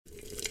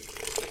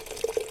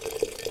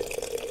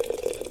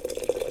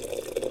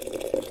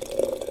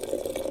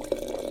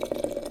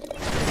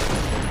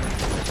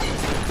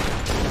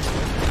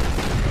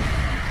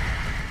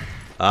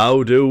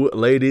How do,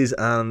 ladies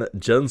and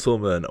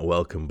gentlemen?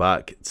 Welcome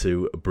back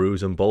to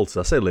Brews and Bolts.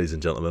 I say ladies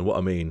and gentlemen, what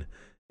I mean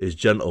is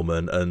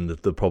gentlemen and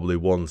the probably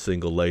one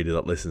single lady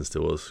that listens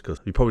to us,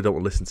 because you probably don't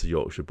want to listen to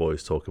Yorkshire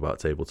boys talk about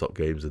tabletop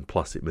games and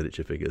plastic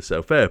miniature figures,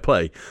 so fair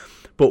play.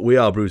 But we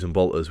are Brews and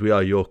Bolters. We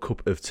are your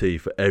cup of tea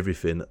for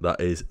everything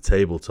that is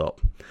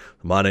tabletop.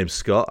 My name's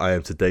Scott. I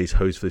am today's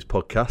host for this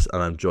podcast,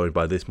 and I'm joined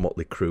by this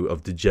motley crew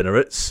of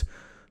degenerates.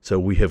 So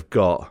we have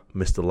got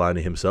Mr.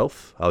 Liney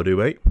himself. How do,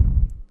 mate?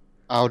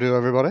 How do,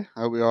 everybody?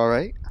 Hope you're all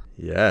right.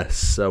 Yes,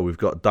 so we've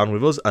got Dan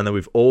with us, and then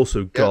we've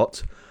also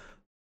got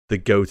the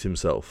GOAT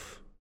himself.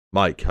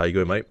 Mike, how you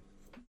going, mate?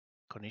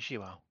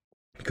 Konnichiwa.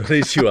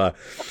 Konnichiwa.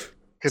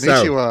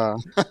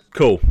 Konnichiwa.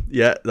 Cool.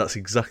 Yeah, that's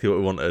exactly what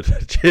we wanted.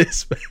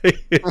 Cheers, mate.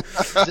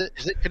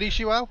 Is it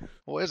Konnichiwa?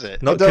 What is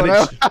it? Not I don't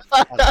know.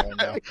 I don't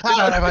know.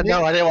 I don't even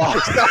know. I didn't want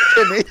It's not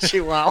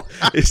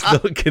Konnichiwa. It's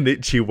not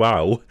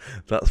Konnichiwa,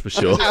 that's for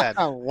sure.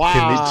 Wow.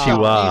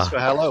 Konnichiwa. For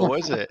hello, what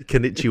is it?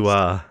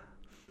 Konnichiwa.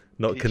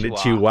 Not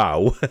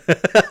Konnichiwa.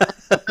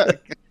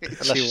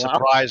 Unless you're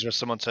surprised when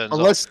someone turns up.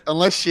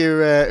 Unless you,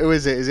 who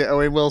is it? Is it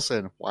Owen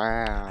Wilson?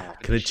 Wow.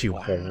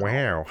 Konnichiwa.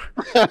 Wow.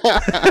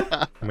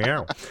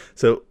 Meow.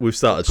 So we've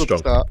started Good strong.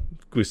 start.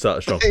 We've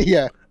started strong.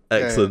 Yeah.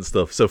 Excellent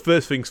stuff. So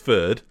first things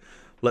first,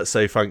 let's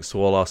say thanks to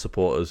all our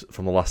supporters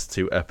from the last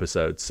two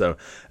episodes. So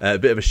a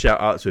bit of a shout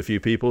out to a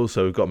few people.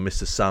 So we've got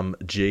Mr. Sam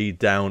G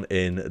down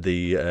in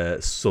the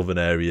southern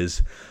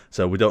areas.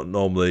 So we don't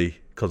normally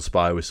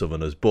conspire with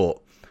southerners, but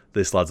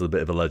this lad's a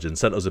bit of a legend.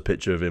 Sent us a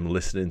picture of him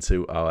listening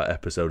to our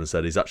episode and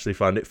said he's actually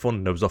found it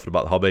fun. Knows nothing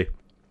about the hobby,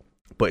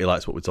 but he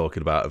likes what we're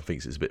talking about and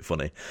thinks it's a bit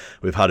funny.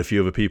 We've had a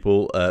few other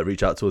people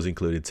reach out to us,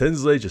 including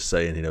Tinsley, just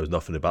saying he knows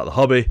nothing about the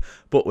hobby,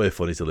 but we're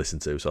funny to listen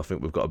to. So I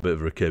think we've got a bit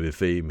of a recurring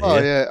theme here. Oh,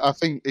 yeah. I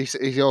think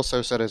he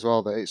also said as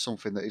well that it's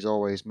something that he's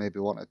always maybe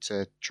wanted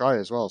to try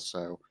as well.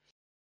 So,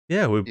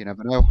 Yeah, we're you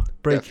never know.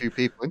 Get a few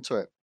people into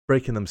it.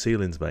 breaking them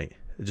ceilings, mate.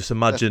 Just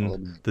imagine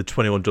Definitely. the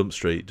 21 Jump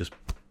Street just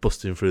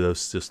busting through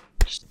those,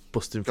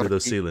 busting through Gotta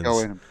those keep ceilings.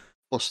 going and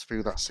bust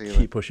through that ceiling.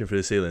 Keep pushing through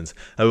the ceilings.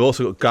 And we've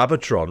also got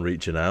Gabatron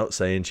reaching out,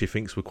 saying she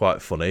thinks we're quite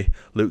funny.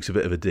 Luke's a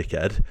bit of a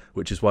dickhead,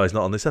 which is why he's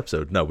not on this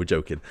episode. No, we're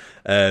joking.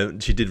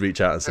 She did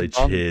reach out and say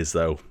cheers,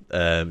 though.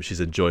 She's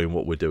enjoying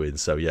what we're doing.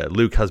 So, yeah,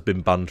 Luke has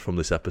been banned from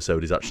this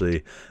episode. He's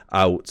actually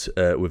out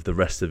with the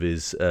rest of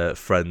his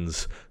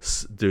friends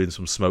doing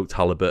some smoked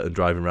halibut and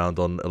driving around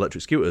on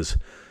electric scooters.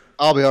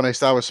 I'll be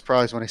honest, I was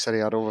surprised when he said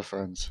he had other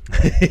friends.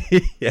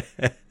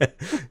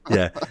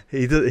 yeah.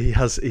 He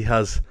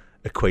has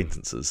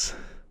acquaintances.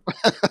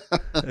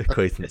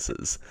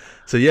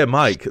 So yeah,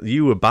 Mike,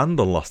 you were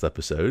banned on last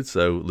episode.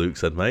 So Luke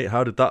said, mate,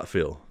 how did that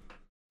feel?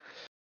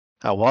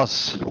 I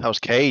was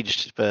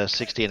caged for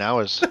 16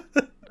 hours.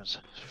 It was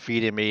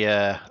feeding me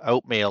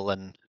oatmeal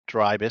and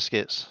dry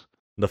biscuits.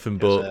 Nothing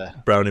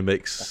but brownie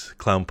mix,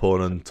 clown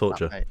porn, and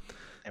torture.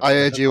 I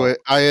heard you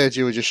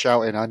were just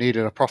shouting, I need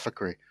an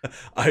apothecary.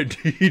 I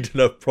need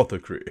an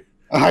apothecary.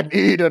 I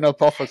need an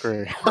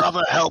apothecary.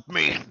 Brother, help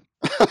me.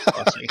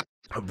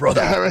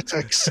 Brother.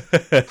 Heretics.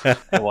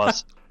 It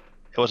was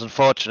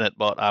unfortunate,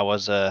 but I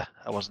wasn't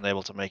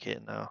able to make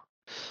it now.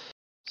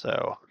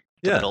 So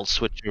Yeah. an old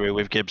switcheroo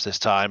with Gibbs this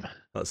time.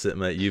 That's it,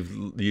 mate.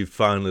 You've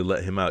finally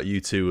let him out. You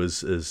two,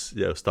 as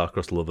you know,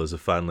 star-crossed lovers,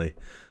 have finally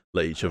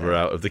let each other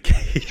out of the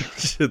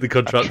cage, the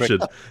contraption.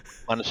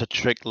 Managed to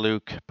trick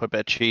Luke, put a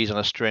bit of cheese on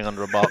a string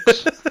under a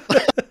box.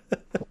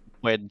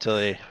 Wait until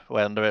he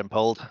went under it and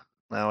pulled.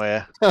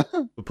 Now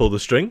Pull the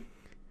string.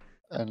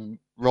 And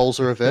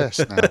roles are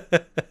reversed now.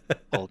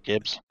 old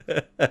Gibbs.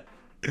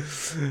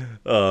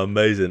 Oh,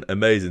 amazing.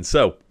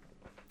 So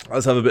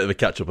let's have a bit of a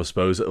catch up, I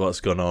suppose, at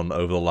what's gone on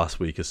over the last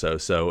week or so.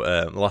 So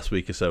the last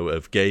week or so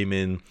of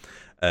gaming,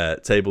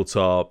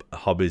 tabletop,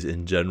 hobbies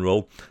in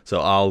general.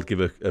 So I'll give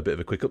a bit of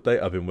a quick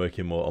update. I've been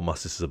working more on my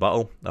Sisters of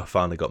Battle. I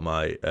finally got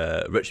my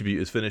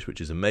Retributors finished,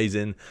 which is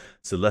amazing.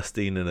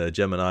 Celestine and a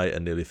Gemini are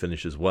nearly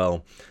finished as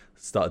well.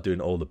 Started doing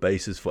all the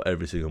bases for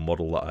every single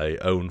model that I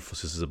own for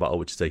Sisters of Battle,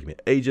 which is taking me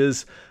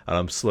ages, and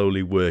I'm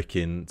slowly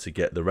working to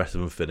get the rest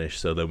of them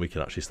finished, so then we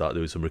can actually start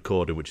doing some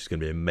recording, which is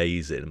going to be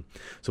amazing.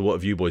 So what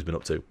have you boys been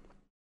up to?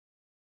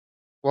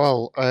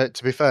 Well,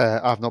 to be fair,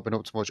 I've not been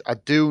up to much.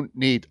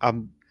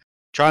 I'm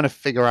trying to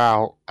figure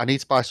out, I need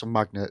to buy some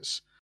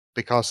magnets,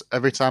 because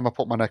every time I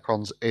put my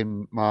Necrons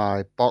in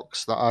my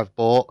box that I've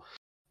bought,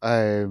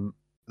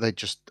 they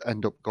just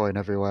end up going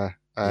everywhere.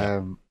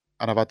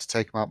 And I've had to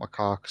take them out my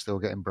car because they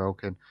were getting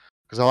broken.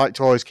 Because I like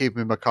to always keep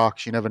them in my car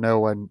because you never know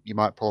when you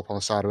might pull up on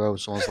the side of the road and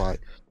someone's like,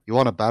 you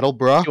want to battle,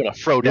 bro? You want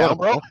to throw down,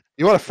 bro?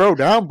 You want to throw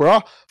down, bro?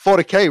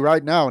 40k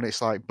right now. And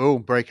it's like,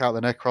 boom, break out the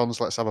Necrons,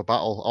 let's have a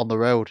battle on the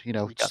road,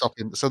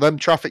 stopping. So them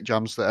traffic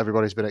jams that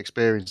everybody's been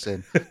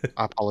experiencing,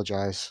 I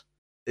apologise.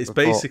 It's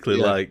basically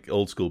like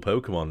old school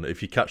Pokemon.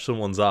 If you catch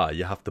someone's eye,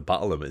 you have to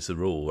battle them. It's a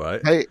rule,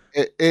 right? Hey,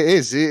 it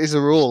is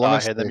a rule.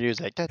 I hear the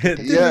music.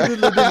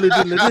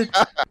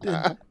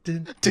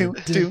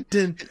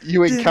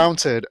 You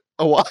encountered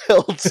a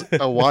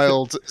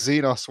wild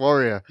Xenos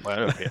warrior.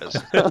 Well, it appears.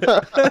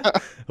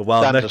 A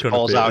wild Dan just Necron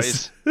pulls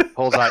appears.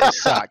 out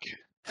his sack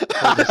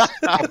pulled his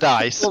sack of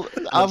dice, Well,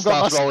 and I've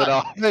got my starts rolling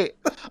off. mate,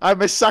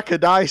 I'm a sack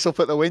of dice up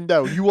at the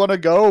window. You want to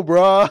go,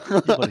 bro?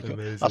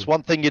 Amazing. That's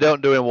one thing you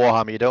don't do in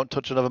Warhammer. You don't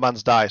touch another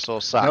man's dice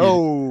or sack.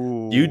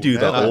 No. You do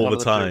that never. all one the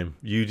of the two. time.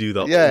 You do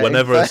that Yeah, in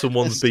whenever fairness.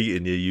 someone's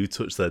beating you. You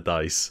touch their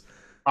dice.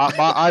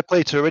 I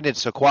play Tyranid,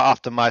 so quite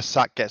often my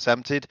sack gets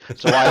emptied,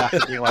 so I have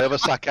to bring my other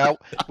sack out,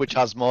 which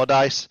has more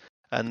dice,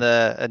 and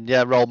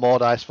yeah, roll more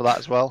dice for that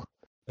as well.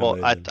 But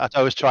Amazing. I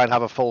always try and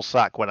have a full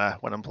sack when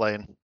I'm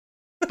playing.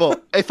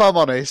 But if I'm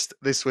honest,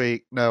 this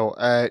week, no,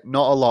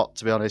 not a lot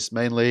to be honest.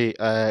 Mainly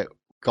got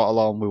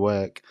along with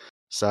work.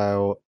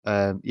 So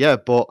yeah,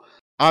 but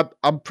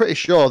I'm pretty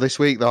sure this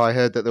week though I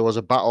heard that there was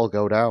a battle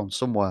go down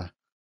somewhere.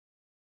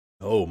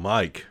 Oh,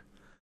 Mike.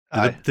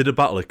 Aye. Did a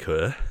battle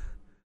occur?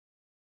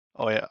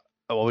 Oh yeah.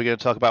 What are we going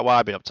to talk about? What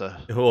I've been up to?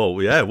 Oh,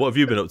 yeah. What have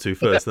you been up to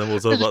first? Then we'll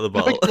talk about the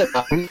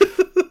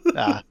battle.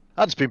 Nah,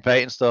 I've just been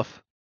painting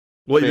stuff.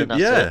 What That's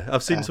yeah, it.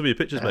 I've seen some of your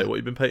pictures, mate. What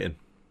have you been painting?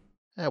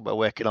 Yeah, we're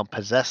working on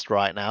Possessed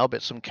right now,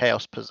 but some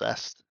Chaos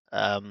Possessed.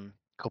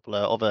 Couple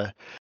of other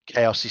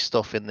chaosy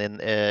stuff in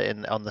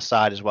on the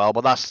side as well.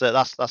 But that's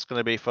going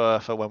to be for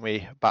when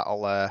we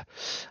battle.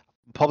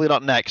 Probably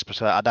not next,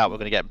 but I doubt we're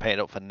going to get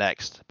painted up for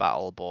next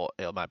battle. But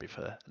it might be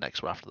for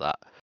next one after that.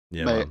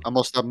 Yeah, Mate, man. I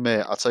must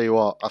admit, I'll tell you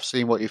what, I've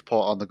seen what you've put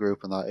on the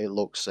group and that it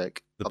looks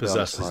sick. The I'll be honest,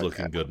 Possessed is like,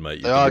 looking good, mate.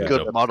 You've They done are a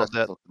good job. models.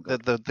 Possessed is looking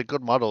good. The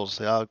good models.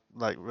 They are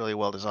like really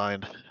well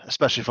designed,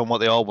 especially from what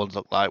the old ones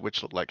look like,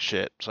 which look like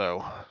shit.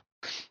 So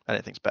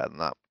anything's better than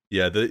that.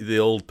 Yeah, the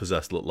old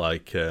Possessed looked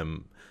like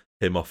him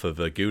off of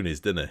Goonies,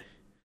 didn't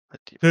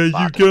he? Hey, you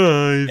Bad.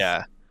 guys!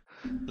 Yeah,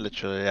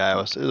 literally. Yeah,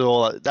 it was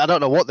all. I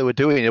don't know what they were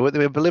doing. They were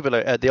the old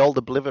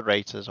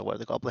obliterators, or what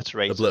they got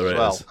obliterators as well.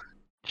 Obliterators.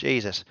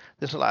 Jesus,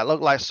 this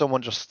looked like someone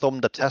just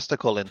thumbed a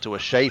testicle into a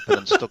shape and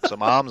then stuck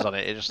some arms on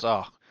it. It just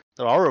they're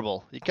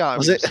horrible. You can't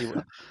Was even it- see.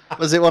 What,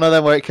 Was it one of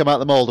them where it came out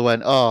the mold and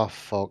went, oh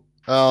fuck,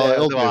 oh Yeah,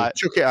 it'll they do. were like-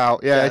 Chuck it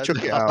out, yeah,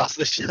 chuck it out.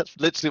 That's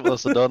literally what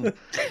they've done.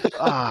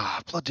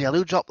 Bloody hell!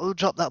 Who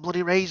dropped that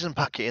bloody raisin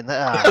packet in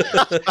there?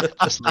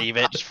 Just leave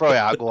it. Just throw it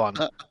out. Go on.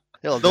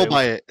 It'll They'll do.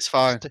 buy it. It's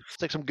fine.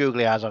 Stick some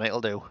googly eyes on it. It'll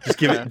do. Just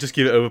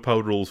give it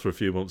overpowered rules for a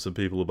few months and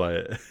people will buy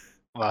it.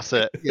 That's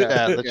it. Yeah,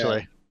 Yeah, yeah.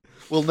 literally.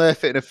 We'll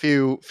nerf it in a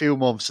few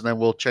months, and then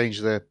we'll change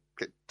the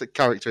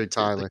character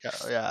entirely.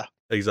 Yeah.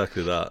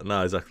 Exactly that.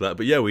 No, exactly that.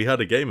 But yeah, we had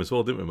a game as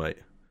well, didn't we, mate?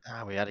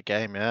 We had a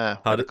game. Yeah.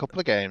 We How had a did- couple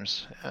of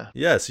games. Yeah.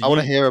 Yeah. So I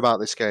want to hear about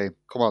this game.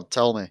 Come on,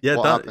 tell me. Yeah,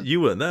 what happened?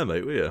 you weren't there,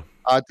 mate, were you?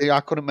 I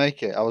couldn't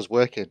make it. I was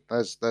working.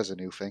 There's a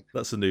new thing.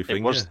 That's a new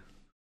thing. was-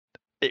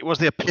 It was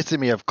the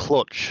epitome of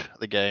clutch.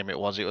 The game. It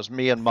was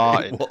me and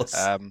Martin. It was.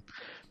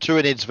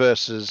 Tyrannids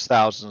versus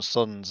Thousand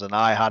Suns, and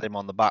I had him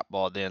on the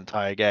backboard the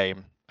entire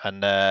game.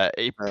 And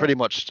he pretty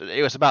much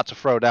he was about to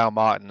throw down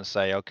Martin and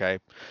say, "Okay,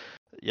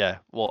 yeah,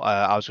 well,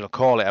 I was going to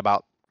call it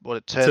about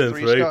turn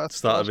three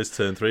Start of his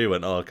turn 3, he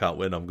went, "Oh, I can't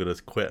win. I'm going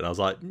to quit." And I was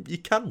like, "You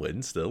can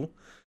win still,"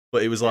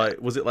 but it was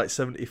like, was it like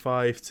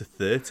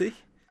 75-30?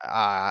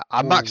 I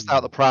maxed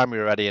out the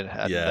primary already and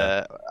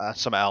Yeah.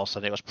 something else,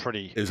 and it was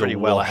pretty It was pretty a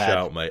well washout,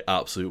 ahead. mate.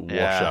 Absolute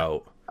Yeah.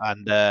 washout.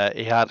 And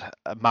he had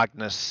a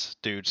Magnus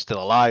dude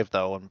still alive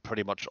though, and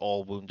pretty much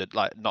all wounded,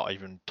 like not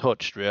even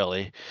touched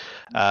really.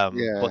 But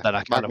then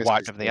I kind of Magnus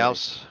wiped is everything dirty.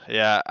 else.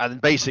 Yeah,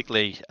 and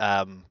basically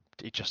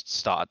he just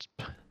started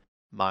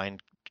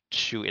mind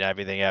shooting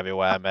everything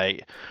everywhere,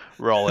 mate,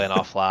 rolling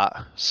off that,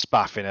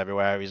 spaffing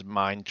everywhere, his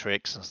mind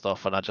tricks and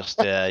stuff. And I just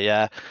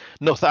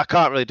nothing. I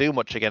can't really do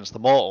much against the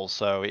mortals,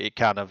 so it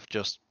kind of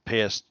just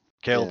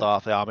killed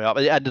half the army.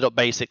 It ended up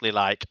basically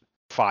like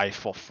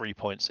 5 or 3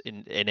 points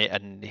in it,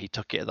 and he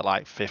took it at the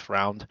like 5th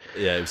round.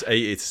 Yeah, it was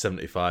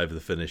 80-75 the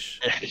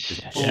finish.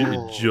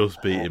 Oh.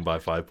 Just beaten by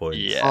 5 points.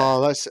 Yeah.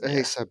 Oh, it's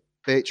a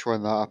bitch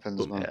when that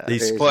happens, man. Yeah.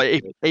 It is But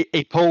a bitch.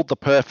 he pulled the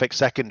perfect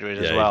secondaries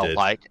Yeah, as he well. did.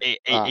 Like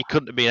he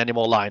couldn't have been any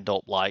more lined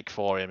up like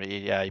for him.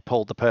 He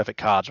pulled the perfect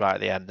cards right at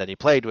the end, and he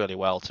played really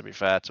well. To be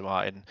fair to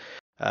Martin,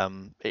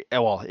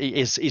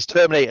 his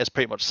Terminators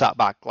pretty much sat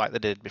back like they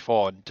did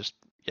before and just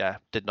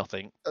did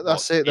nothing.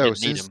 That's But it, he though,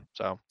 didn't need since- him,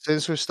 so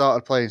Since we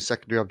started playing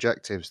secondary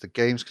objectives, the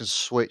games can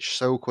switch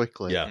so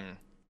quickly. Yeah.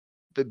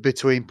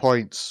 Between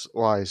points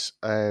wise.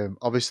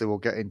 Obviously, we'll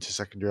get into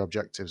secondary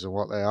objectives and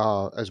what they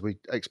are as we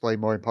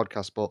explain more in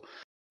podcast. But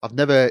I've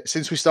never,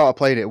 since we started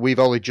playing it, we've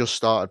only just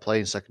started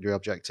playing secondary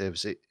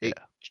objectives. It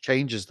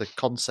changes the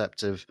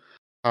concept of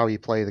how you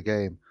play the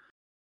game.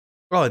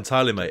 Oh,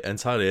 entirely, mate,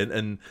 entirely.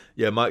 And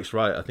yeah, Mike's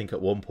right. I think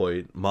at one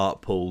point,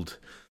 Mark pulled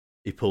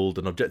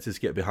an objective to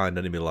get behind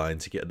enemy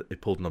lines. He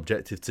pulled an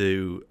objective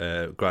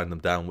to grind them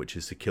down, which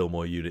is to kill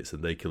more units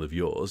than they kill of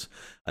yours.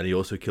 And he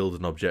also got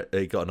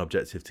an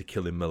objective to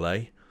kill in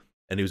melee.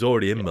 And he was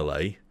already in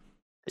melee,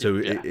 so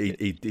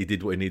he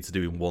did what he needed to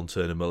do in one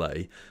turn in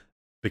melee.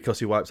 Because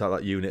he wiped out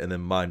that unit and then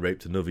mind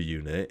raped another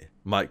unit,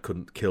 Mike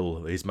couldn't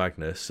kill his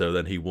Magnus, so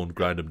then he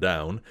grind him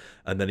down,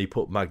 and then he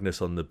put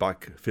Magnus on the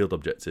back field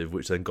objective,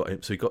 which then got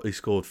him. So he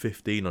scored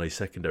 15 on his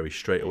secondary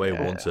straight away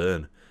in one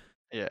turn.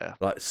 Yeah.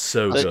 Like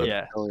so good.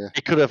 Yeah. Oh, yeah.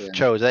 He could have Yeah.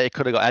 chose it. He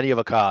could have got any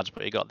other cards,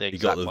 but he got the He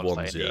got exact the ones that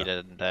ones, he yeah.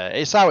 needed. And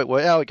it's how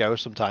it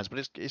goes sometimes,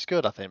 but it's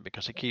good, I think,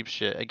 because it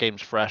keeps a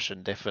game's fresh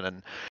and different,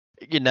 and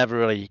you never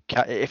really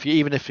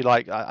even if you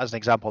like, as an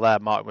example there,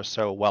 Martin was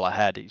so well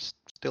ahead, he's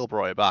still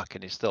brought it back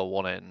and he still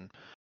won it. And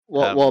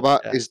What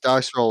about yeah. his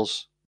dice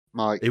rolls,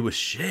 Mike? It was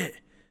shit.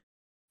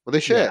 Were they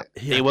shit?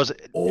 He He had was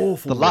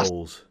awful the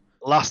rolls.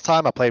 last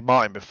time I played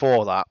Martin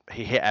before that,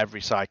 he hit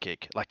every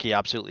psychic. Like he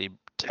absolutely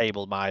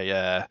tabled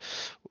my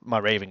my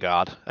Raven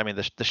Guard. I mean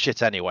the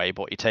shit anyway,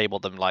 but he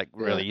tabled them like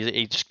really.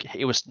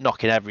 He was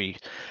knocking every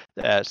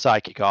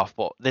psychic off.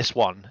 But this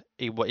one,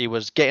 he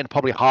was getting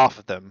probably half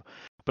of them.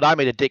 But I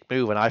made a dick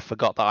move and I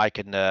forgot that I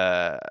can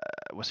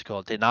what's it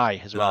called, deny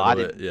as well. I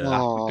didn't. Yeah.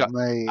 Oh,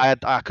 mate.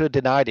 I could have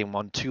denied him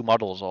on 2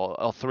 models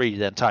or 3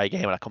 the entire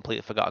game, and I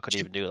completely forgot I couldn't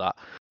even do that.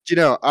 Do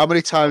you know how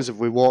many times have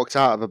we walked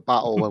out of a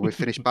battle when we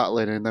finished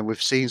battling and then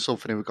we've seen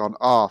something and we've gone,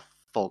 "Oh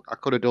fuck, I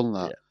could have done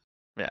that."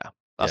 Yeah,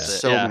 that's it.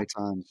 So Yeah. many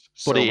times.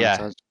 So But many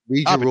times. Read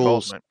your That'd be cool,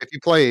 rules. mate. If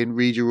you're playing,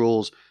 read your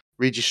rules.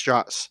 Read your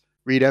strats.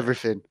 Read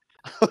everything.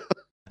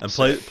 And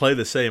play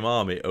the same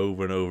army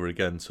over and over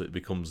again, so it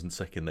becomes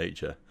second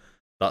nature.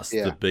 That's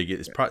the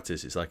biggest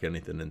practice. It's like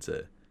anything, isn't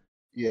it?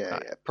 Yeah.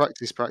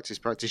 Practice, practice,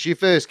 practice. Your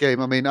first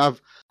game. I mean, I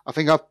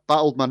think I've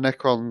battled my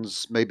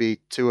Necrons maybe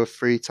 2 or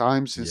 3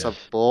 times since I've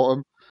bought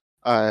them.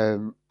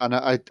 And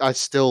I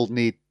still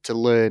need to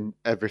learn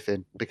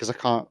everything because I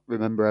can't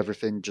remember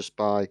everything just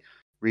by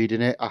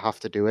reading it. I have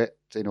to do it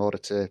in order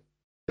to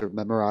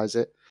memorize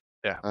it.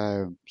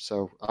 Yeah.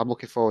 So I'm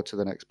looking forward to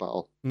the next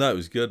battle. No, it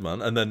was good,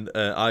 man. And then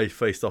I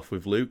faced off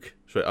with Luke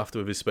straight after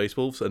with his Space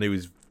Wolves, and he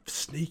was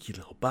sneaky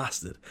little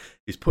bastard.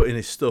 He's putting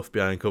his stuff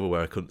behind cover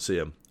where I couldn't see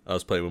him. I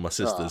was playing with my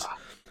sisters,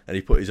 and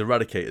he put his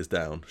Eradicators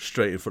down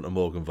straight in front of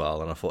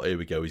Morganval, and I thought, here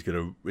we go, he's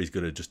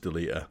gonna just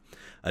delete her.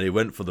 And he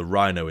went for the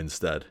Rhino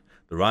instead.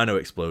 The Rhino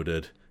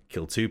exploded,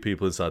 killed 2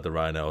 people inside the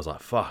Rhino. I was like,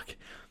 fuck.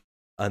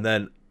 And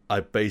then I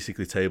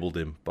basically tabled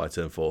him by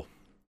turn 4.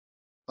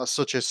 That's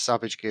such a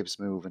Savage Gibbs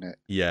move, isn't it?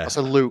 Yeah. That's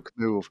a Luke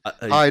move.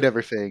 Hide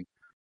everything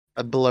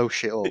and blow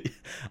shit up.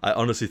 I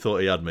honestly thought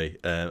he had me,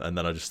 and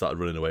then I just started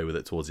running away with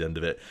it towards the end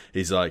of it.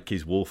 He's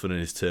Wolfen and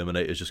his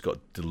Terminators just got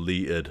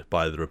deleted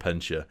by the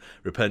Repentia.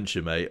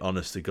 Repentia, mate,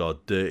 honest to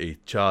God, dirty,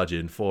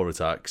 charging, 4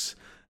 attacks,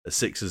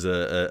 6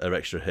 are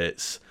extra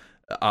hits.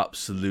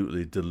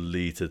 Absolutely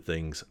deleted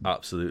things,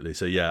 absolutely.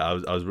 So yeah,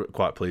 I was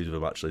quite pleased with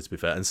him actually, to be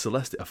fair. And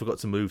Celestine, I forgot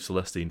to move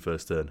Celestine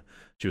first turn.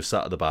 She was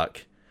sat at the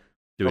back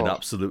doing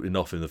absolutely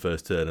nothing the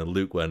first turn, and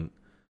Luke went,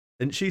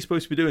 isn't she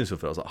supposed to be doing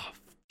something? I was like, oh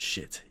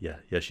shit, yeah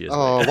she is.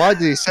 Oh, why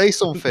did he say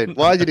something?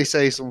 Why did he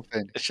say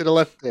something? Should have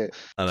left it.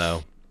 I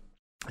know.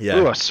 Yeah,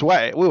 we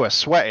were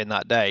sweating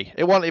that day.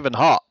 It wasn't even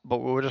hot, but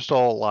we were just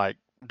all like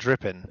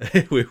dripping.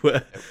 We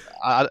were.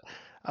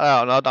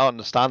 I don't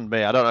understand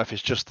me. I don't know if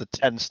it's just the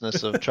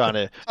tenseness of trying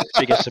to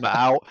figure something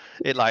out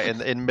in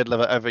the middle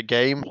of a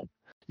game.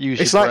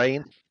 Use your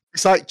brain.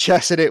 It's like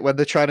chess, isn't it? When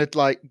they're trying to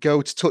like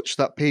go to touch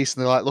that piece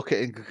and they're like, look at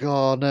it and go,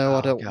 oh no,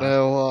 I don't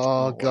know.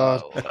 Oh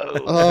god.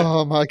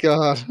 Oh my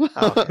god.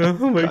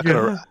 Oh my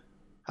god.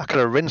 I could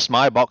have rinsed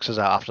my boxes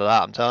out after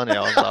that. I'm telling you,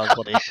 I was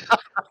bloody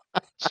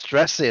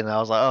stressing. I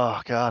was like,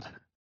 oh god.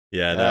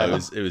 Yeah, no,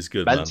 it was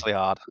good, mentally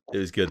man. hard. It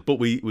was good, but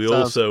we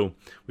also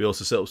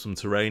set up some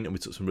terrain and we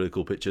took some really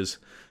cool pictures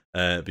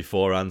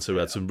beforehand. So we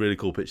had some really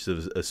cool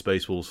pictures of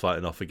Space Wolves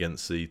fighting off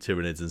against the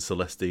Tyranids, and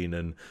Celestine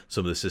and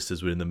some of the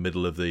sisters were in the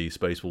middle of the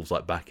Space Wolves,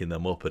 like backing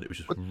them up, and it was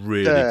just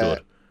really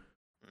good.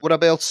 Would I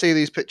be able to see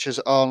these pictures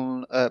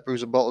on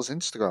Brews and Bottles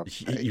Instagram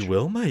page? You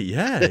will, mate.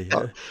 Yeah.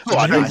 Oh,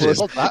 quite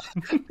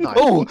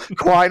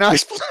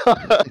nice.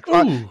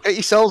 Get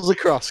yourselves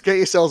across. Get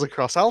yourselves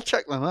across. I'll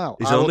check them out.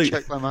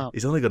 Check them out.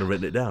 He's only got to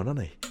written it down,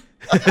 hasn't he?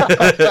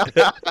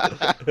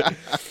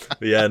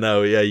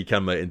 You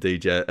can, mate.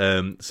 Indeed,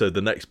 yeah. So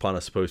the next plan, I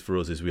suppose, for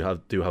us is we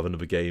do have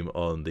another game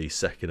on the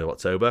 2nd of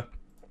October.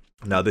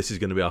 Now, this is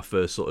going to be our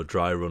first sort of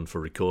dry run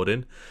for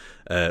recording,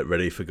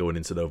 ready for going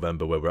into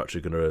November, where we're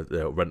actually going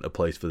to rent a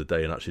place for the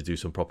day and actually do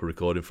some proper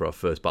recording for our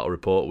first battle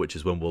report, which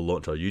is when we'll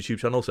launch our YouTube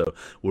channel. So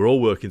we're all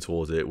working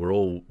towards it. We're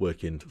all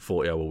working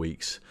 40-hour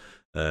weeks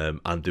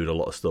and doing a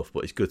lot of stuff,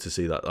 but it's good to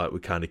see that we're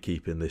kind of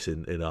keeping this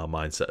in our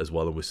mindset as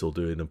well, and we're still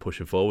doing and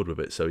pushing forward with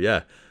it. So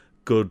yeah,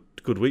 good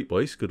week,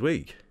 boys. Good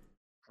week.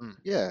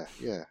 Yeah,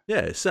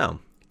 it's sound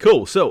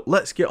cool. So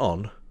let's get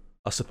on,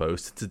 I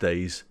suppose, to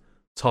today's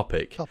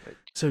topic.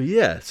 So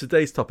yeah,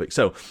 today's topic.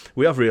 So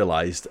we have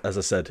realised, as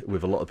I said,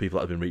 with a lot of people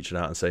that have been reaching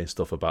out and saying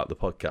stuff about the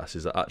podcast,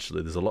 is that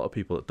actually there's a lot of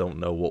people that don't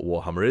know what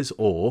Warhammer is,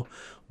 or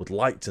would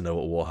like to know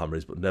what Warhammer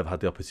is, but never had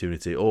the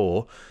opportunity,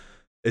 or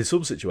in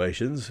some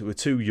situations we're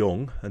too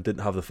young and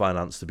didn't have the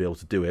finance to be able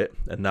to do it.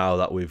 And now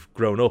that we've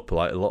grown up,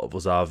 like a lot of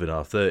us have in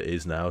our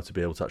 30s now, to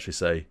be able to actually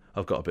say,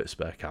 I've got a bit of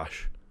spare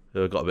cash,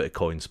 I've got a bit of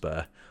coin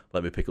spare,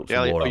 let me pick up some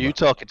Warhammer. Are you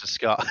talking to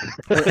Scott?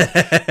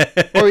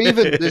 Or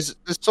even there's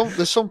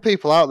some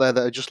people out there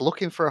that are just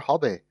looking for a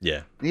hobby.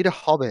 Yeah, need a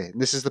hobby,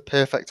 and this is the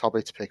perfect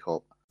hobby to pick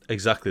up.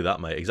 Exactly that,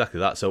 mate.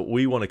 Exactly that. So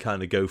we want to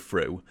kind of go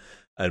through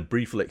and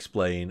briefly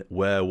explain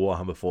where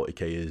Warhammer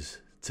 40k is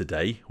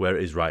today, where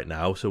it is right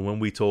now. So when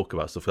we talk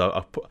about stuff,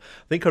 I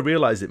think I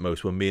realised it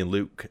most when me and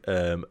Luke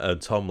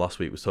and Tom last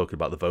week was talking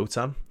about the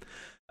Votan.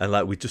 And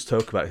like we just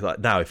talk about it, like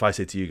now, if I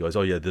say to you guys,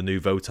 "Oh yeah, the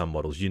new Votan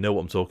models," you know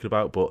what I'm talking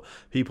about, but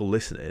people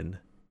listening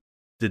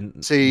didn't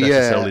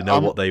necessarily know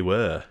what they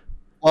were.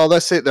 Well,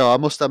 that's it though. I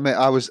must admit,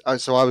 I was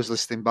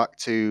listening back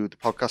to the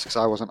podcast because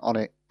I wasn't on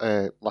it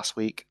last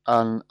week,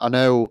 and I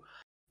know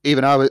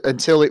even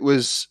until it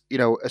was,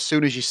 as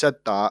soon as you said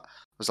that, I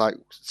was like,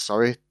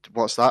 "Sorry,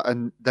 what's that?"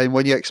 And then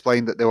when you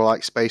explained that they were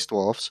like space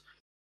dwarfs,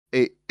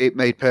 it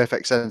made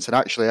perfect sense. And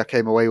actually, I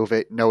came away with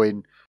it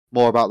knowing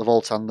more about the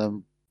Voltan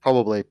than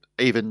probably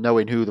even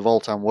knowing who the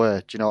Voltan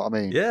were. Do you know what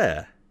I mean?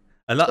 Yeah.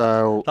 And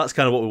that's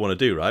kind of what we want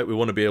to do, right? We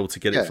want to be able to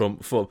get it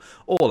from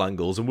all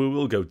angles, and we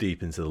will go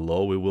deep into the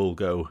lore. We will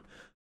go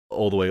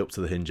all the way up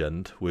to the hinge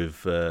end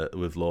with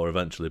lore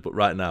eventually. But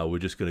right now, we're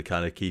just going to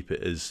kind of keep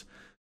it as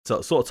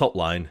sort of top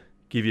line,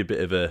 give you a bit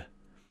of a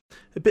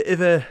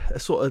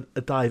sort of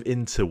a dive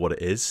into what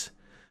it is.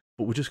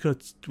 But we're just going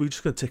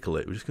to tickle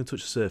it. We're just going to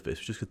touch the surface.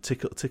 We're just going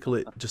to tickle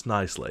it just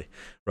nicely,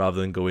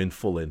 rather than go in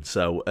full in.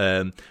 So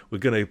we're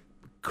going to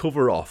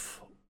cover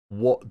off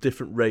what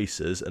different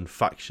races and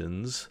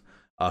factions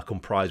are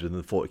comprised within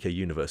the 40k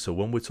universe. So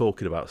when we're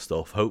talking about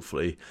stuff,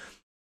 hopefully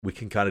we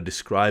can kind of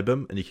describe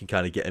them and you can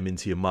kind of get them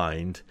into your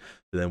mind.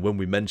 And then when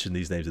we mention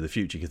these names in the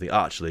future, you can think,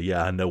 actually,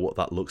 yeah, I know what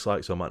that looks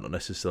like. So I might not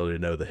necessarily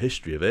know the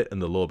history of it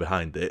and the lore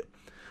behind it,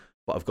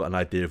 but I've got an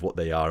idea of what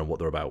they are and what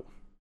they're about,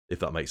 if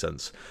that makes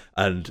sense.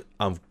 And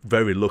I'm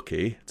very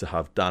lucky to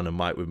have Dan and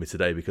Mike with me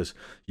today because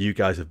you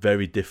guys are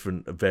very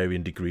different,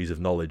 varying degrees of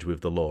knowledge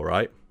with the lore,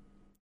 right?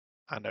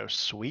 I know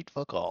sweet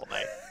fuck all,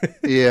 mate.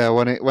 Yeah,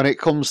 when it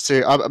comes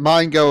to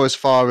mine go as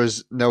far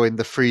as knowing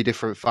the 3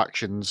 different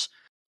factions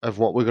of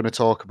what we're going to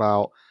talk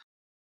about,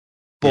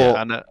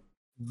 but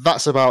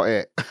that's about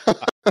it.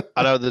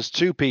 I know there's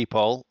 2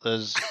 people.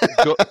 There's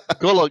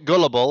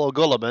Gullible or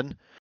Gulliman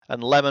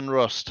and Lemon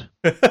Rust.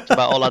 That's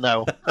about all I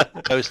know.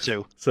 Those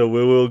 2. So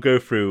we will go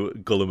through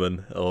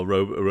Gulliman or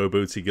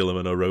Roboty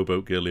Gilliman or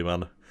Robote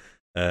Gilliman.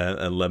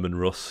 And Lemon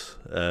Russ.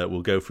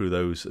 We'll go through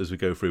those as we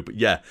go through. But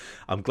yeah,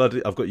 I'm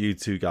glad I've got you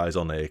 2 guys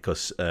on here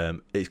because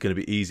it's going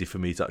to be easy for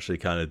me to actually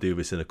kind of do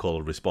this in a call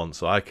and response.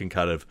 So I can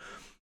kind of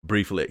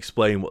briefly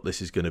explain what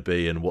this is going to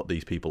be and what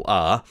these people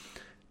are,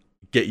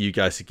 get you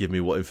guys to give me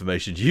what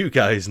information you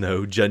guys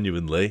know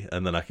genuinely,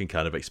 and then I can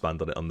kind of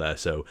expand on it on there.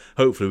 So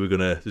hopefully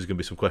there's going to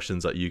be some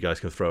questions that you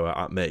guys can throw out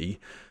at me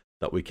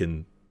that we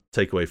can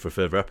take away for a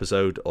further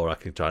episode, or I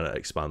can try to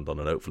expand on,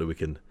 and hopefully we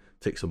can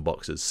tick some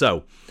boxes.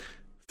 So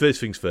first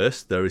things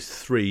first, there is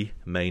 3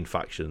 main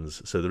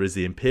factions. So there is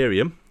the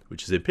Imperium,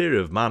 which is the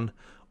Imperium of man,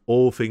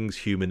 all things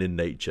human in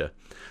nature.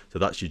 So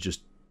that's your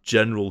just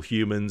general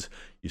humans,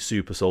 your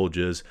super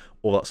soldiers,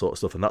 all that sort of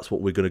stuff. And that's what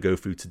we're going to go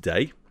through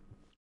today.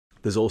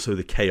 There's also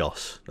the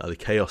Chaos. Now the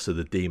Chaos are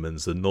the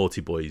demons, the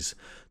naughty boys,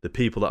 the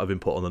people that have been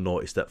put on the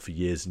naughty step for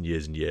years and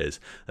years and years,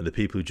 and the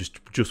people who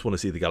just want to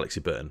see the galaxy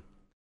burn.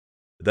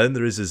 Then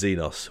there is the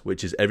Xenos,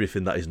 which is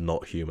everything that is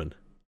not human.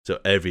 So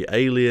every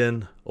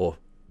alien, or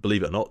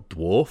believe it or not,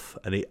 dwarf,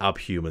 any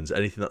abhumans,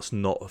 anything that's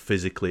not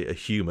physically a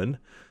human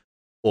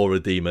or a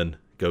demon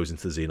goes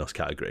into the Xenos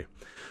category.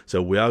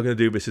 So we are going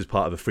to do this as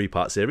part of a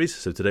 3-part series.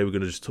 So today we're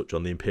going to just touch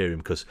on the Imperium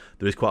because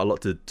there is quite a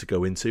lot to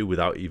go into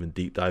without even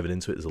deep diving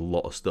into it. There's a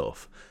lot of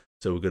stuff.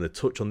 So we're going to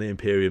touch on the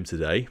Imperium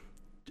today.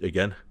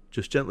 Again,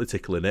 just gently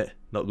tickling it,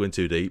 not going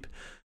too deep.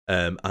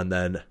 And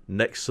then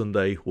next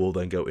Sunday, we'll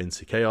then go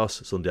into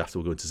Chaos. Sunday after,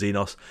 we'll go into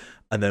Xenos.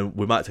 And then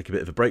we might take a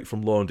bit of a break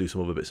from lore and do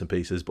some other bits and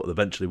pieces. But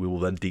eventually, we will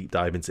then deep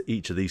dive into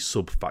each of these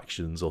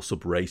sub-factions or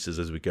sub-races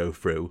as we go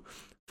through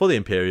for the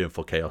Imperium,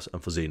 for Chaos,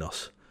 and for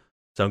Xenos.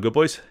 Sound good,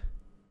 boys?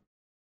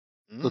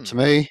 Good to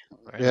me.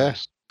 Yeah.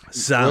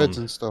 Sound. Words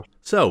and stuff.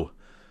 So,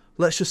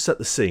 let's just set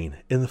the scene.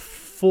 In the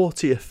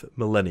 40th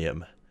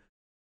millennium,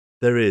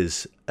 there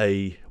is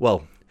I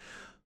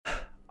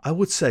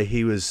would say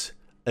he was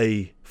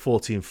a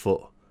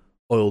 14-foot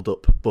oiled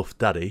up buff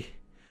daddy,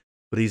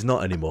 but he's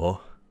not anymore.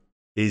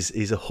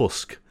 He's a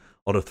husk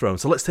on a throne.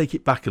 So let's take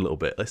it back a little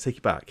bit. Let's take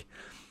it back.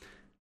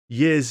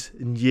 Years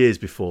and years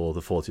before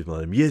the 40th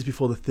millennium, years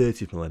before the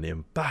 30th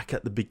millennium, back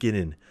at the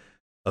beginning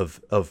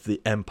of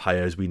the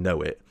empire as we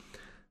know it,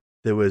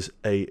 there was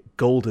a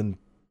golden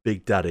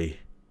big daddy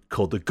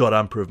called the God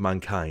Emperor of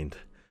Mankind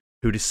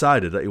who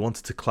decided that he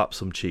wanted to clap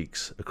some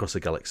cheeks across the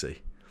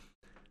galaxy.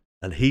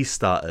 And he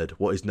started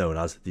what is known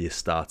as the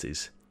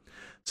Astartes.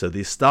 So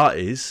the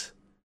Astartes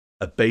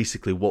are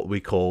basically what we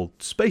call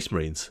Space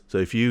Marines. So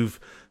if you've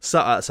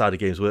sat outside a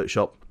Games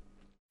Workshop,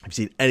 if you've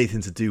seen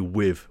anything to do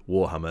with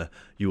Warhammer,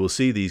 you will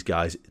see these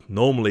guys.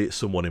 Normally it's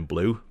someone in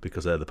blue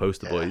because they're the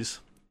poster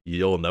boys.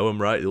 You all know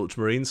them, right? The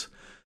Ultramarines.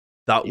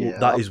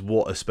 That is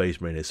what a Space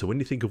Marine is. So when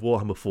you think of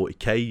Warhammer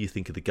 40k, you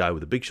think of the guy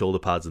with the big shoulder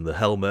pads and the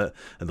helmet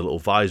and the little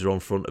visor on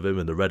front of him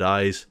and the red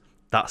eyes.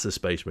 That's a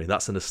Space Marine.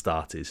 That's an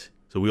Astartes.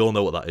 So we all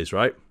know what that is,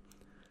 right?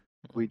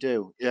 We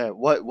do, yeah.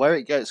 Where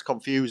it gets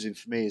confusing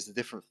for me is the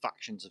different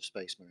factions of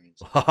Space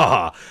Marines.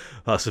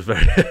 That's a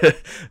very,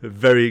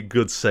 very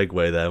good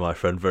segue there, my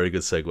friend. Very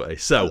good segue.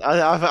 So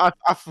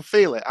I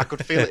feel it. I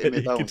could feel it in my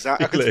You could bones. I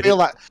feel could it. feel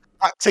that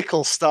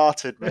tickle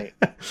started, mate.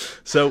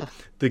 So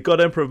the God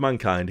Emperor of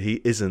Mankind,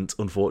 he isn't,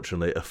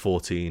 unfortunately, a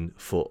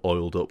 14-foot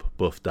oiled up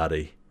buff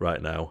daddy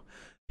right now.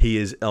 He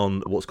is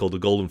on what's called the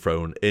Golden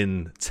Throne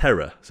in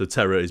Terra. So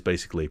Terra is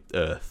basically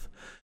Earth.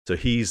 So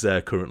he's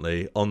there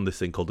currently on this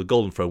thing called the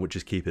Golden Throne, which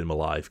is keeping him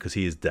alive because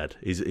he is dead.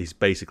 He's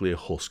basically a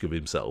husk of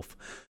himself.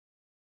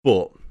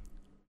 But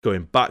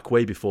going back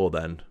way before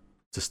then,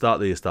 to start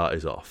the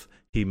Astartes off,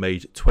 he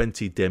made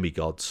 20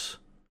 demigods.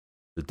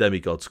 The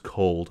demigods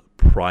called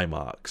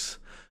Primarchs.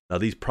 Now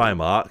these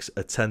Primarchs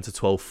are 10 to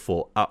 12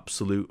 foot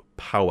absolute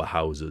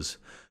powerhouses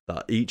that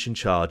are each in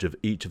charge of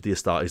each of the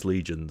Astartes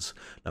legions.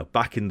 Now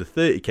back in the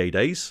 30k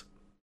days,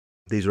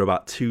 these were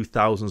about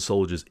 2,000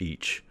 soldiers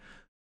each.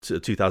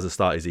 2,000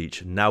 Astartes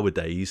each.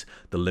 Nowadays,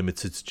 they're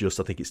limited to just,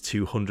 I think it's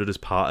 200 as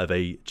part of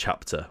a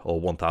chapter, or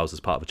 1,000 as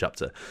part of a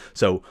chapter.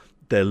 So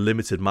they're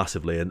limited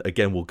massively, and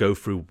again, we'll go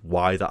through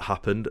why that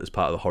happened as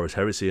part of the Horus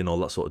Heresy and all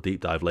that sort of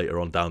deep dive later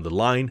on down the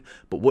line.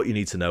 But what you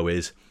need to know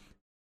is,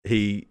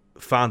 he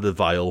found a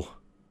vial,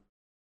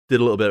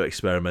 did a little bit of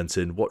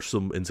experimenting, watched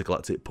some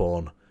intergalactic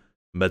porn,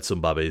 made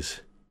some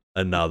babbies,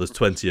 and now there's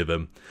 20 of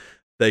them.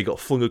 They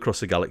got flung across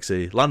the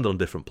galaxy, landed on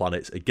different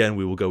planets. Again,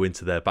 we will go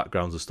into their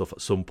backgrounds and stuff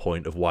at some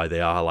point of why they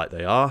are like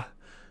they are.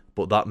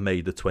 But that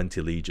made the 20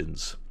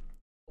 legions.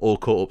 All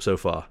caught up so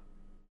far?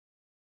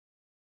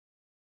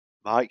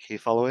 Mike, you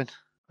following?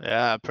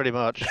 Yeah, pretty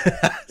much.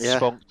 Yeah.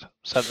 Sent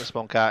the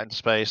spunk out into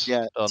space.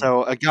 Yeah. Done.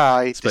 So a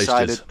guy Space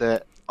decided jizz.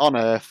 that on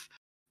Earth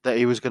that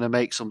he was going to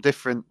make some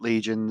different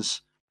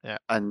legions, Yeah.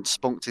 and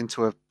spunked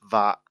into a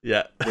vat,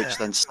 Yeah. which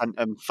then sent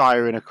them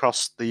firing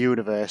across the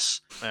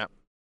universe. Yeah.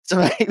 To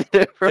make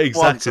different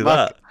Exactly ones.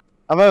 that.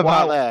 I'm about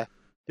Wow. there.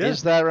 Yeah.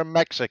 Is there a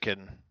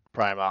Mexican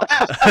Primarch?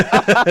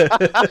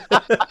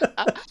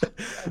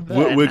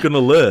 We're going to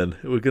learn.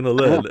 We're going to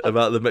learn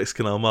about the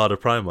Mexican Armada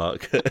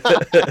Primarch.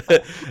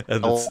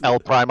 And El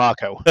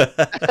Primarco.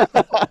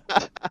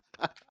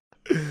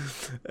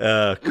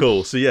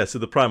 Cool. So yeah, so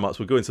the Primarchs,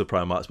 we'll go into the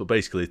Primarchs, but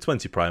basically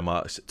 20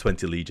 Primarchs,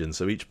 20 legions.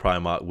 So each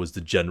Primarch was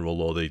the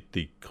general or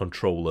the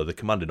controller, the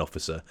commanding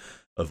officer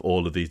of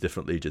all of these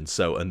different legions.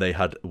 So, and they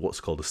had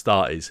what's called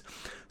Astartes.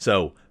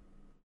 So,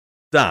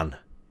 Dan,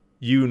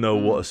 you know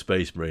what a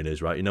Space Marine is,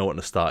 right? You know what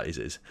an Astartes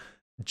is.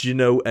 Do you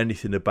know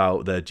anything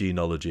about their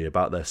genealogy,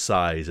 about their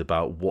size,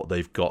 about what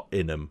they've got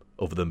in them,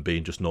 other than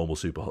being just normal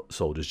super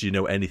soldiers? Do you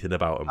know anything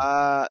about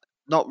them?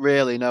 Not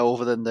really, no.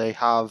 Other than they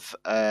have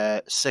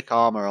sick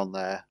armor on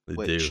there, They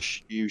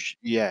which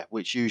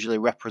usually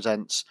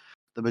represents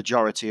the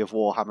majority of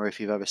Warhammer.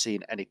 If you've ever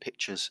seen any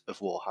pictures of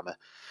Warhammer,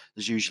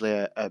 there's usually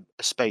a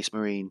Space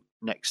Marine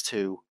next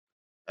to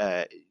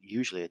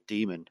usually a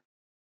demon.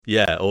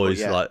 Yeah, or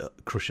he's yeah. like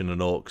crushing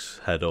an Orc's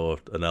head or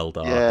an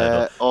Eldar head.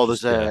 Yeah, or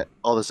there's a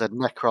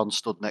Necron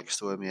stood next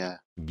to him. Yeah.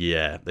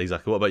 Yeah,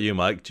 exactly. What about you,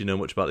 Mike? Do you know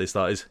much about these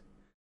Astartes?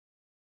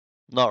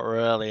 Not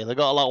really. They've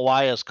got a lot of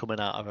wires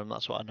coming out of them.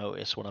 That's what I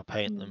notice when I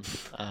paint them.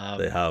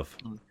 They have.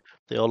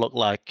 They all look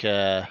like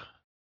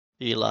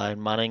Eli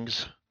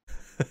Mannings.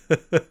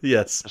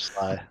 Yes. Just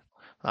like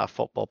that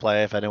football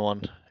player, if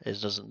anyone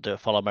doesn't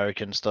follow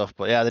American stuff.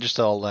 But yeah, they're just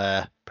all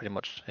pretty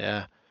much,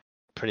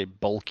 pretty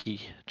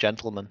bulky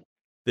gentlemen.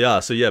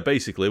 Yeah, so yeah,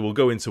 basically we'll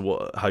go into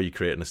how you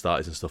create an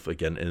Astartes and stuff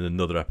again in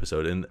another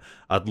episode. And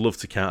I'd love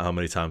to count how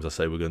many times I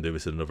say we're going to do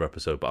this in another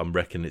episode, but I'm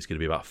reckoning it's going to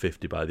be about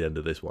 50 by the end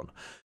of this one.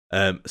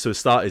 So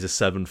Astartes are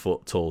 7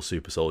 foot tall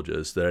super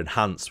soldiers. They're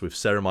enhanced with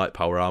ceramite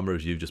power armor,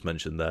 as you've just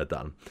mentioned there,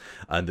 Dan.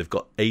 And they've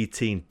got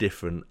 18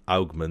 different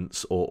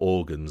augments or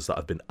organs that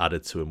have been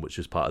added to them, which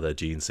is part of their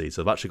gene seed.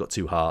 So they've actually got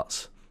 2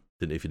 hearts.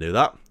 Didn't know if you knew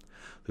that.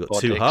 They've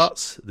got 2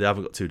 hearts. They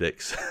haven't got 2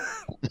 dicks.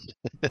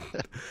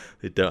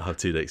 They don't have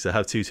 2 dicks. They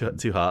have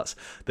two hearts.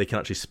 They can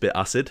actually spit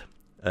acid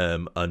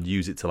and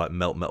use it to like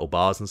melt metal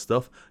bars and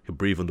stuff. They can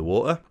breathe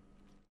underwater.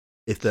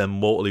 If they're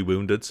mortally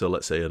wounded, so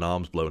let's say an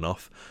arm's blown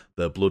off,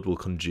 their blood will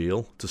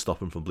congeal to stop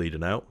them from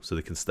bleeding out so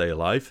they can stay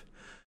alive.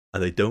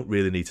 And they don't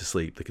really need to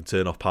sleep. They can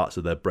turn off parts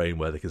of their brain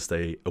where they can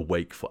stay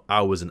awake for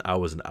hours and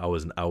hours and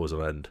hours and hours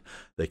on end.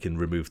 They can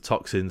remove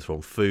toxins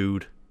from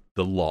food,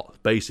 the lot.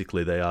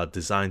 Basically, they are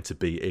designed to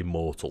be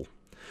immortal.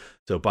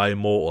 So by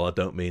immortal, I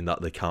don't mean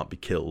that they can't be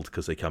killed,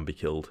 because they can be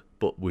killed.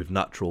 But with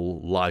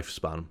natural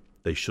lifespan,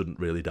 they shouldn't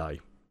really die.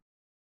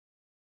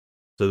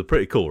 So they're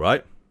pretty cool,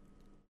 right?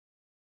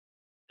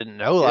 Didn't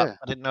know that. Yeah.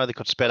 I didn't know they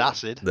could spit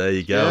acid. There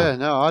you go. Yeah,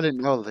 no, I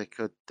didn't know they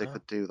could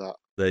do that.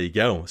 There you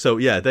go. So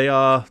yeah, they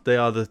are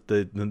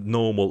the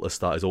normal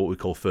Astartes, or what we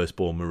call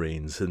firstborn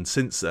Marines. And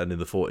since then, in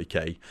the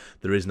 40k,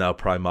 there is now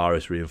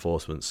Primaris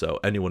reinforcements. So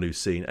anyone who's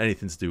seen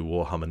anything to do with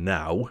Warhammer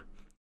now,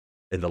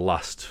 in the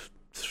last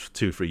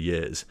 2-3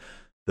 years,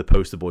 the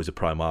poster boys are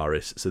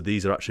Primaris. So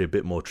these are actually a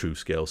bit more true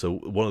scale. So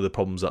one of the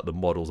problems that the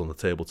models on the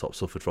tabletop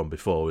suffered from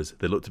before is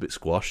they looked a bit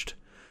squashed.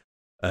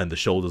 and the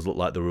shoulders look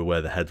like they were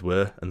where the heads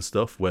were and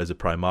stuff, whereas the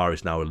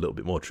Primaris now are a little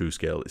bit more true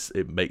scale.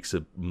 It makes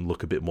them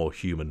look a bit more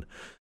human.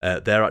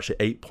 They're actually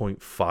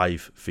 8.5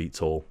 feet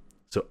tall,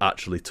 so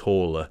actually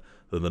taller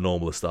than the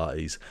normal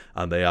Astartes,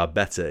 and they are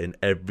better in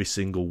every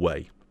single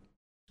way.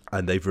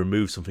 And they've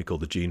removed something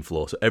called the gene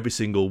flaw. So every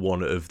single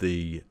one of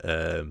the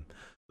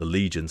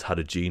legions had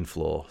a gene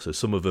flaw. So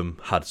some of them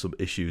had some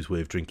issues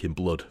with drinking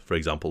blood, for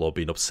example, or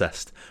being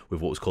obsessed with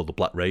what was called the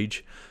Black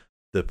Rage.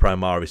 The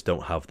Primaris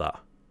don't have that.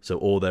 So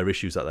all their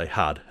issues that they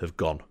had have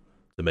gone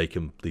to make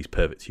them these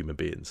perfect human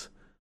beings.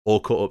 All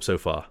caught up so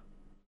far.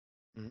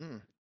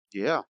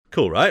 Yeah.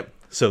 Cool, right?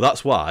 So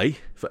that's why,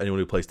 for anyone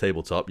who plays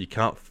tabletop, you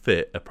can't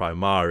fit a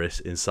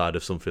Primaris inside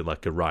of something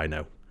like a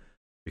Rhino,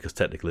 because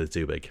technically they're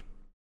too big.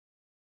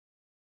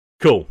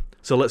 Cool.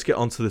 So let's get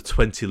on to the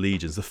 20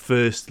 legions. The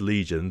first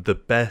legion, the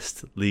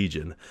best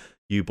legion.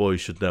 You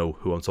boys should know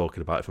who I'm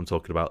talking about if I'm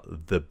talking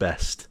about the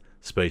best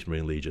Space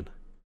Marine Legion.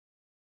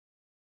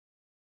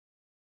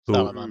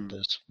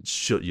 Salamanders.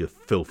 Shut your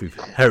filthy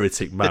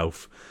heretic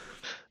mouth.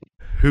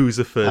 Who's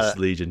the first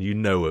legion? You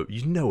know him.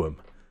 You know him.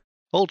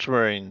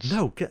 Ultramarines.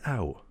 No, get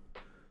out.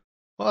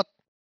 What?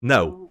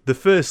 No, the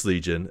first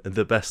legion and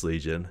the best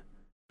legion,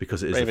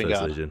 because it is Raven the first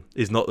Guard. legion,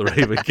 is not the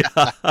Raven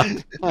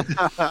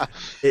Guard.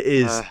 It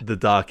is the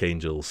Dark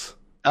Angels.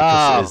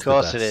 Of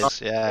course it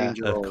is. Yeah,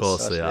 Angels. Of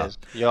course they are.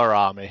 Your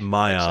army.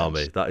 My Makes army.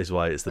 sense. That is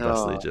why it's the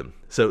best Oh. legion.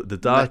 So the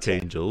Dark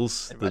Meta.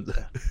 Angels,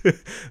 Meta.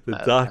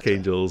 the Dark Meta.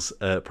 Angels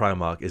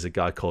Primarch is a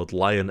guy called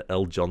Lion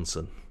L.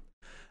 Johnson.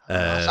 So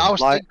I was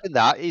Like- thinking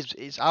that.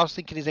 I was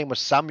thinking his name was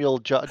Samuel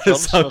Johnson or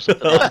something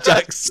Samuel like that.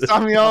 Jackson.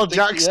 Samuel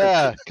Jackson.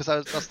 Yeah, because I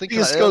was thinking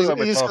He that just earlier goes, when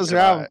we he were just talking goes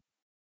about around. it.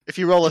 If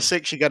you roll a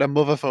 6, you get a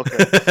motherfucker.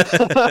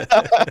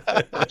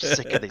 I'm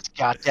sick of these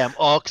goddamn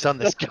orcs on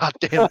this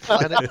goddamn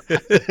planet.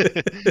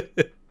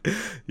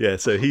 Yeah,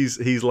 so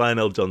he's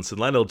Lionel Johnson.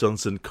 Lionel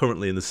Johnson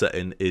currently in the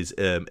setting is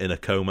in a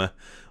coma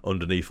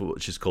underneath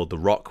which is called the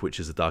Rock, which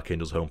is the Dark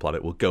Angel's home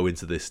planet. We'll go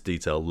into this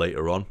detail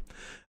later on.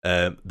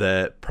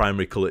 Their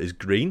primary colour is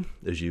green,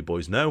 as you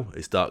boys know.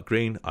 It's dark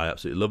green. I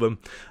absolutely love them.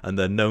 And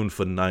they're known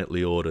for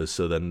knightly orders,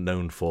 so they're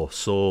known for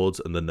swords,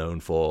 and they're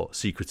known for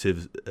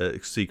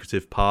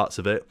secretive parts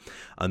of it,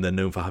 and they're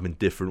known for having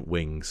different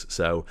wings.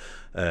 So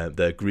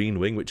their green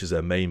wing, which is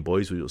their main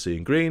boys, you'll see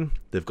in green.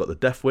 They've got the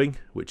Death Wing,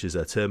 which is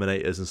their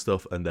Terminators and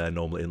stuff, and they're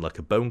normally in like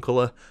a bone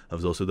colour. And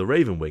there's also the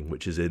Raven Wing,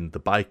 which is in the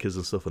Bikers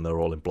and stuff, and they're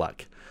all in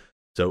black.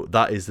 So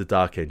that is the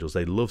Dark Angels.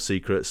 They love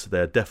secrets.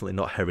 They're definitely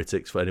not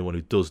heretics. For anyone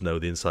who does know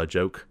the inside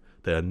joke,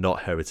 they are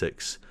not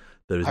heretics.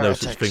 There is no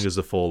such Heretics. thing as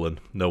the Fallen.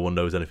 No one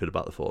knows anything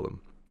about the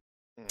Fallen.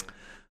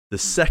 The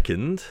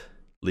second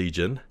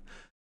Legion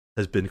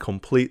has been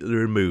completely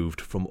removed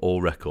from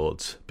all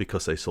records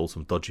because they sold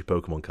some dodgy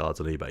Pokemon cards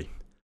on eBay.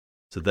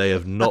 So they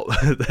have not.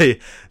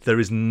 There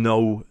is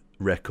no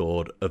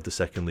record of the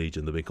Second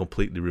Legion. They've been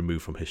completely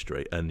removed from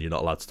history, and you're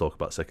not allowed to talk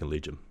about Second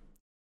Legion.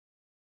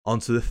 On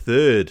to the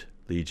third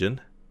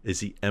Legion is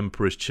the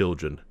Emperor's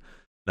Children.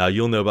 Now,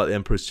 you'll know about the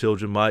Emperor's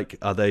Children, Mike.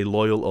 Are they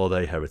loyal or are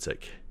they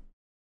heretic?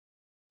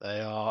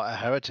 They are a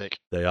heretic.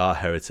 They are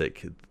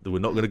heretic. We're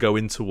not going to go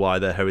into why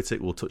they're heretic.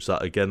 We'll touch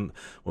that again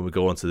when we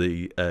go on to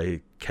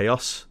the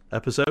Chaos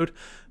episode.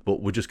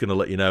 But we're just going to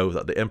let you know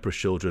that the Emperor's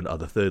Children are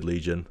the third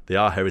Legion. They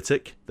are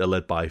heretic. They're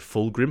led by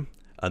Fulgrim,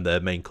 and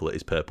their main colour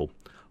is purple.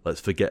 Let's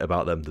forget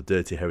about them, the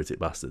dirty heretic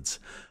bastards.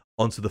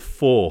 On to the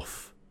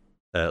fourth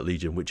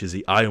Legion, which is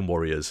the Iron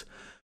Warriors.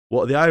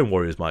 What are the Iron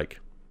Warriors, Mike?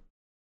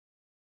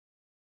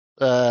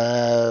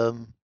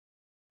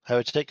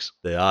 Heretics.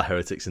 They are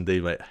heretics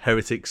indeed, mate.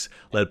 Heretics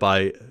led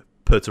by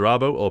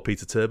Perturabo, or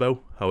Peter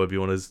Turbo, however you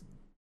want to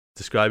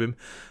describe him.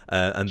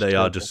 And they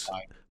are just,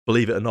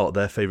 believe it or not,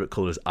 their favourite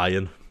colour is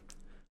iron,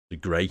 the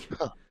grey.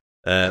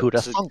 Who'd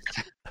have so- thunk?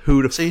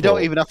 Who'd have So you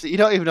thought?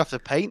 don't even have to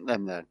paint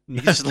them then.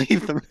 You just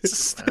leave them as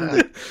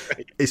standard.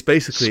 It's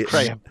basically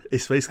Spray 'em.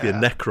 it's basically a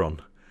Necron,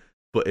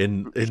 but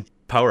in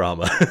power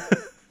armor.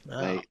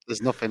 Mate,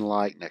 there's nothing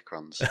like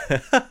Necrons.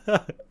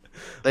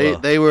 Well,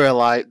 They were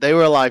alive. They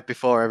were alive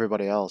before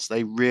everybody else.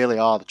 They really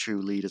are the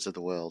true leaders of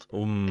the world.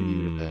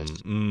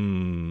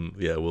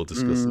 Yeah, we'll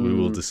discuss. We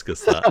will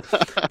discuss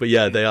that. But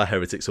yeah, they are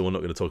heretics, so we're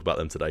not going to talk about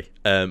them today.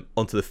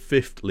 On to the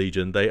fifth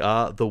Legion. They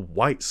are the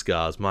White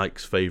Scars,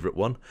 Mike's favourite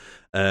one.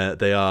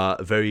 They are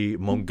very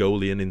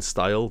Mongolian in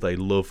style. They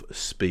love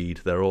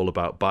speed. They're all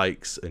about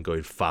bikes and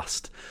going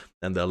fast.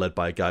 And they're led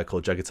by a guy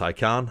called Jagatai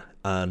Khan.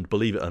 And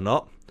believe it or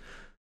not,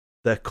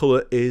 their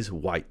colour is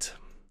white.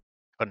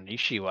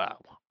 Konnichiwa.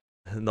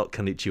 Not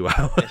Konnichiwa.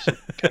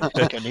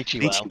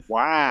 Konnichiwa.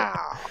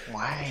 Wow.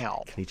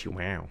 Wow.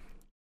 Konnichiwa.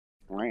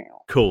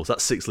 Wow. Cool, so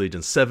that's 6th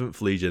Legion.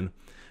 7th Legion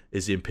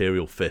is the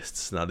Imperial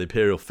Fists. Now, the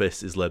Imperial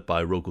Fist is led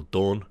by Rogel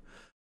Dawn.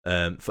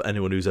 For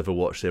anyone who's ever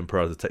watched The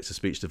Emperor as a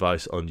text-to-speech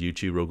device on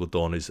YouTube, Rogel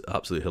Dawn is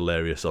absolutely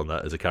hilarious on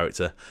that as a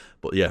character.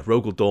 But yeah,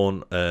 Rogel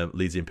Dawn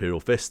leads the Imperial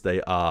Fist.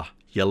 They are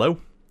yellow.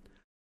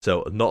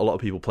 So not a lot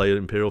of people play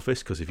Imperial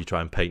Fist, because if you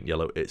try and paint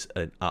yellow, it's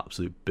an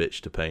absolute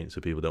bitch to paint,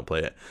 so people don't play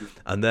it.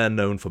 And they're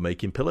known for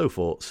making pillow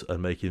forts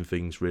and making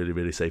things really,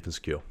 really safe and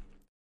secure.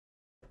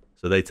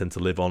 So they tend to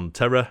live on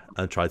Terra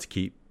and try to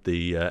keep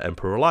the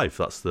Emperor alive.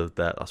 That's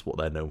what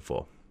they're known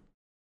for.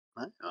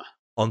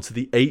 On to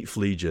the 8th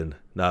Legion.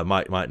 Now,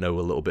 Mike might know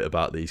a little bit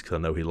about these because I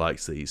know he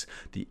likes these.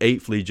 The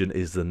 8th Legion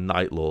is the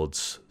Night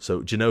Lords.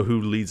 So, do you know who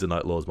leads the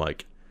Night Lords,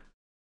 Mike?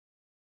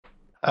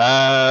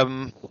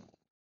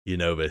 You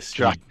know this.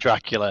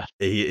 Dracula.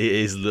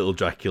 He is little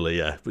Dracula,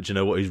 yeah. But do you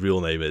know what his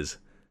real name is?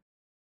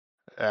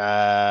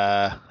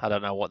 I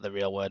don't know what the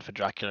real word for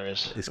Dracula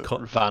is. It's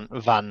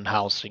Van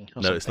Helsing.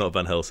 No, it's not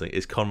Van Helsing.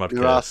 It's Conrad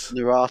Curse.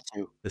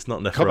 Neratu. It's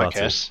not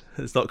Neferatu.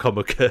 It's not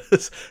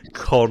Curse.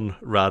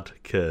 Conrad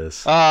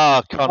Curse.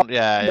 Oh,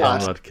 yeah.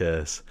 Conrad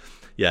Curse.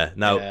 Yeah,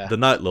 now, the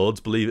Night Lords,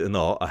 believe it or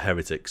not, are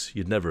heretics.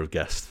 You'd never have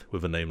guessed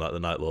with a name like the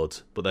Night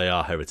Lords, but they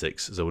are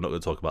heretics, so we're not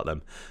going to talk about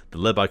them. They're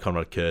led by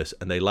Conrad Curse,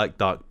 and they like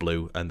dark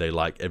blue, and they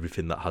like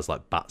everything that has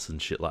like bats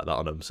and shit like that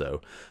on them,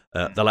 so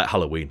they're like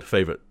Halloween,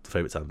 favourite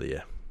time of the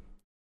year.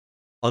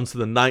 On to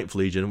the 9th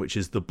Legion, which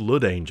is the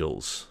Blood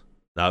Angels.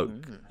 Now,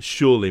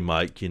 surely,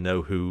 Mike, you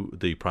know who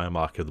the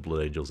Primarch of the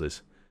Blood Angels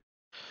is.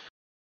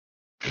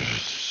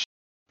 It's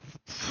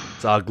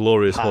our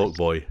glorious Hawk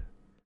Boy.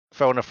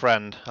 Phone a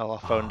friend. I'll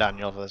phone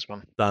Daniel for this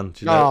one. Dan,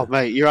 do you know? Oh,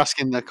 mate, you're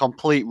asking the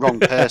complete wrong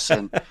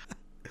person.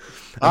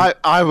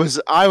 I was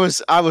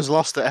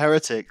lost at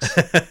heretics.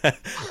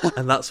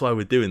 And that's why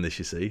we're doing this,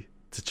 you see,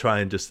 to try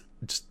and just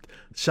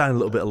shine a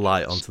little bit of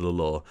light onto the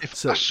lore.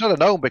 I should have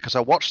known because I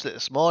watched it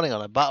this morning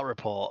on a battle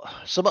report.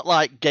 Something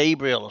like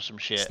Gabriel or some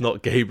shit. It's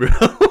not Gabriel.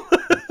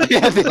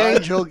 Yeah, the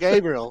angel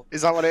Gabriel.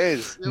 Is that what it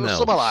is? It was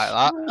something like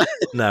that.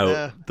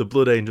 No, the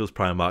Blood Angels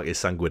Primarch is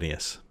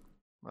Sanguinius.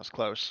 That's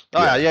close.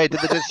 Oh, yeah, they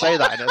did say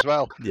that in it as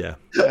well. Yeah.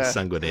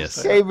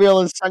 Sanguinius.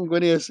 Gabriel and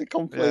Sanguinius are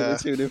completely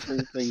two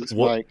different things,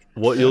 Mike.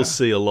 What you'll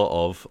see a lot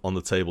of on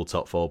the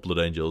tabletop for Blood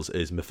Angels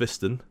is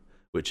Mephiston,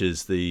 which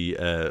is the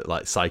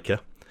Psyker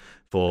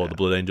for the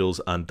Blood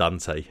Angels, and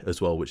Dante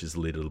as well, which is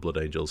the leader of the Blood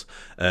Angels.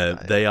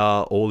 They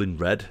are all in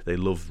red. They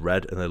love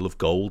red and they love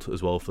gold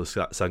as well for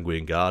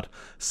Sanguine Guard.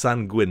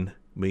 Sanguine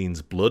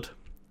means blood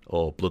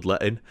or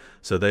bloodletting,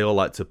 so they all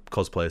like to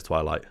cosplay as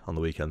Twilight on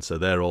the weekend. So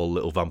they're all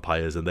little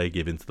vampires, and they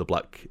give into the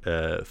black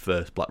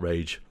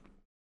rage.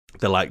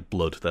 They like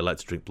blood. They like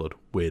to drink blood.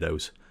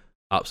 Weirdos,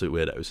 absolute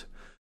weirdos.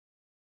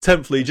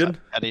 10th Legion.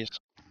 Pennies.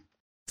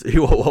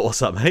 What's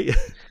that, mate?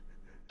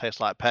 Tastes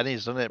like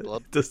pennies, doesn't it,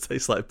 blood? It does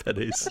taste like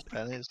pennies.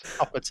 Pennies.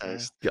 Proper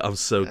taste. Yeah, I'm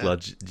so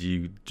glad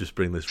you just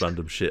bring this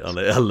random shit on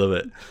it. I love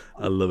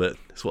it.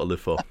 It's what I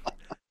live for.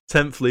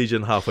 10th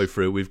Legion, halfway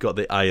through, we've got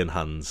the Iron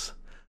Hands.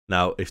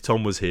 Now, if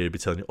Tom was here, he'd be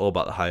telling you all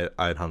about the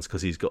Iron Hands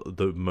because he's got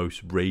the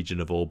most raging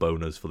of all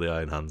boners for the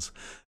Iron Hands.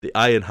 The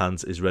Iron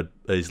Hands is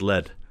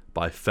led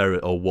by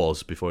Ferrus, or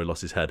was before he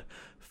lost his head,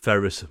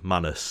 Ferrus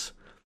Manus,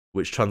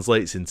 which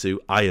translates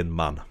into Iron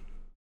Man.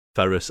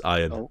 Ferrus,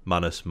 Iron,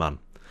 Manus, Man.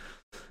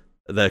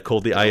 They're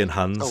called the Iron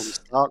Hands.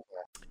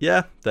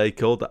 Yeah, they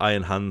called the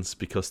Iron Hands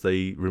because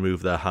they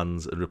remove their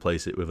hands and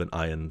replace it with an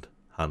ironed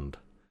hand.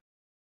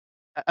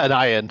 An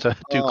iron to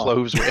do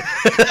clothes with.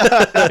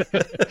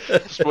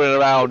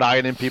 Swirling around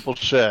ironing people's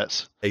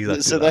shirts.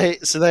 Exactly.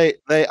 So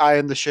they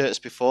iron the shirts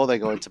before they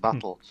go into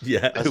battle.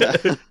 Yeah.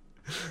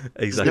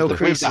 Exactly. They'll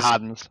remove the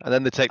hands and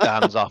then they take the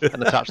hands off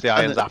and attach the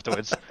irons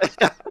afterwards.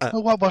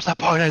 What was that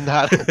point in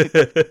that?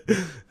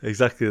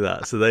 Exactly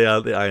that. So they are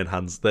the Iron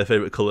Hands. Their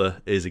favourite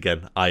colour is,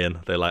 again,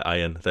 iron. They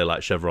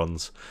like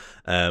chevrons.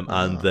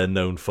 And they're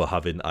known for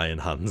having iron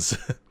hands.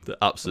 They're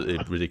absolutely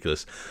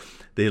ridiculous.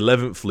 The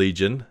 11th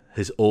Legion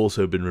has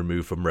also been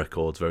removed from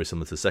records, very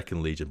similar to the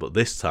 2nd Legion, but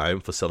this time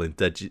for selling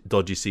dodgy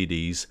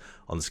CDs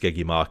on the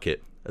Skeggy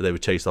market. They were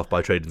chased off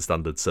by trading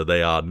standards, so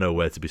they are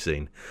nowhere to be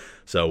seen.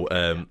 So,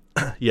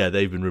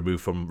 they've been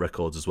removed from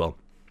records as well.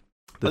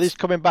 Are these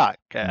coming back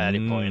at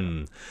any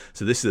point?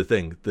 So this is the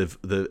thing.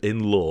 In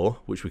lore,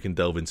 which we can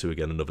delve into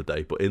again another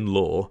day, but in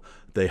lore,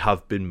 they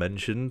have been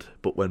mentioned,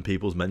 but when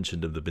people's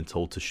mentioned them, they've been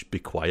told to be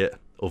quiet,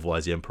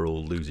 otherwise the Emperor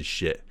will lose his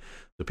shit.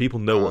 So people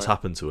know what's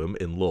happened to him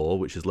in lore,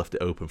 which has left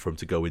it open for him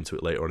to go into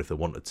it later on if they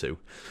wanted to.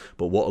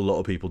 But what a lot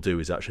of people do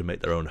is actually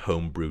make their own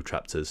homebrew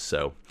chapters.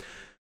 So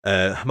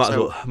might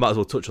as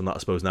well touch on that, I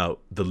suppose. Now,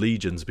 the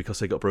legions, because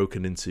they got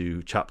broken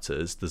into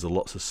chapters, there's a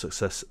lot of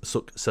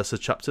successor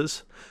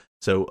chapters.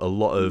 So a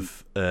lot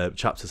of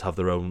chapters have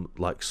their own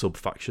like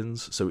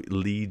sub-factions, so it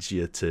leads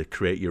you to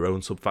create your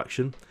own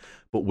sub-faction.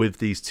 But with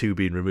these two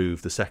being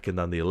removed, the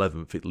 2nd and the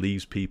 11th, it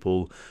leaves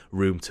people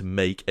room to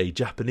make a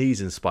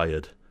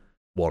Japanese-inspired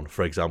one,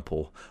 for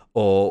example,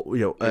 or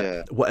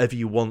whatever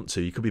you want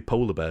to. You could be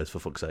polar bears, for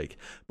fuck's sake,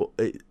 but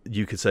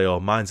you could say, "Oh,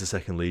 mine's the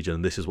 2nd Legion,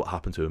 and this is what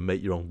happened to him."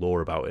 Make your own lore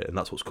about it, and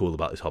that's what's cool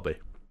about this hobby.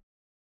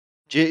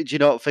 Do you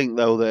not think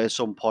though that at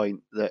some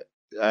point that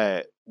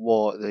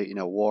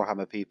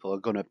Warhammer people are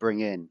going to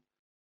bring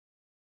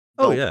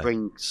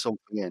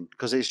something in,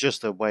 because it's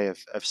just a way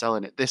of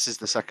selling it. This is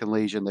the 2nd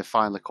Legion. They've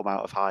finally come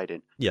out of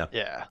hiding.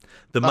 Yeah.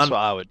 That's what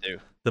I would do.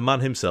 The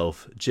man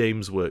himself,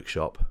 James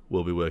Workshop,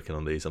 will be working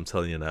on these. I'm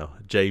telling you now.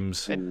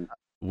 James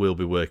will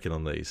be working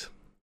on these.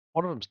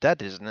 One of them's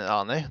dead, isn't it?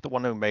 Aren't they? The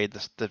one who made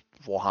the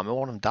Warhammer,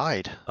 one of them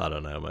died. I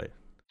don't know, mate.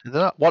 They're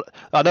not, what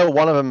I know,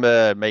 one of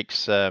them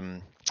makes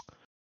the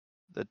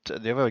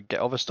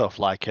other stuff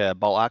like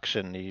bolt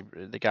action.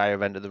 The guy who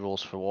invented the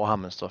rules for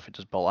Warhammer and stuff. He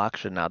does bolt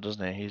action now,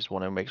 doesn't he? He's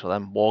one who makes all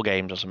them war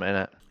games or something,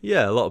 innit?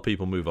 Yeah, a lot of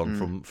people move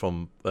on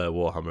from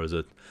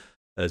Warhammer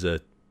as a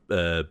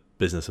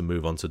business and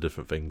move on to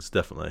different things.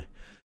 Definitely.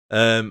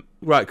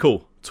 Right,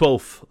 cool.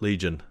 12th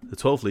Legion. The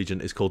 12th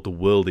Legion is called the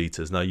World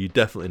Eaters. Now, you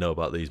definitely know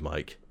about these,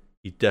 Mike.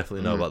 You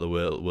definitely know about the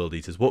World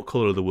Eaters. What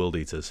colour are the World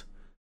Eaters?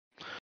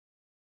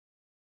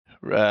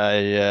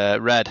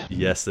 Red.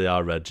 Yes, they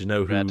are red. Do you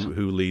know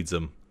who leads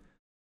them?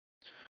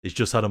 He's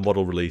just had a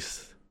model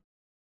release.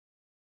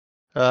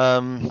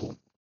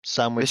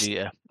 Sandwich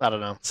eater. I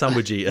don't know.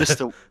 Sandwich eater.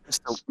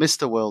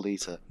 Mr. World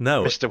Eater.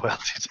 No. Mr. World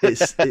Eater.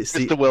 It's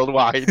Mr.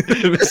 Worldwide.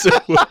 Mr.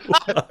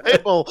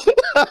 Worldwide.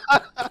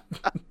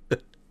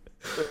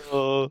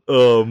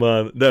 Oh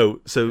man,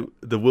 no. So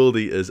the World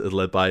Eaters are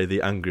led by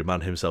the angry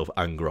man himself,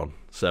 Angron.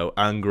 So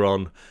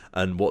Angron,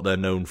 and what they're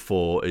known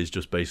for is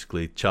just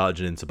basically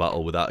charging into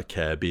battle without a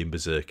care, being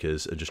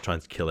berserkers, and just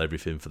trying to kill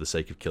everything for the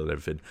sake of killing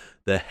everything.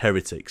 They're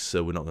heretics,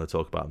 so we're not going to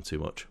talk about them too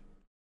much.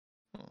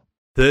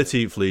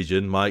 13th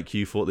Legion, Mike,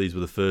 you thought these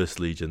were the first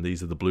Legion.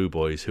 These are the Blue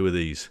Boys. Who are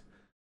these?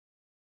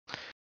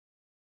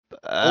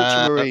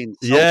 Ultramarines.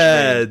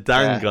 Yeah,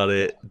 Dan got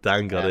it.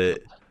 Dan got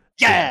it.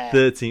 Yeah.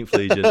 13th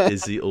Legion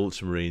is the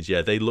Ultramarines.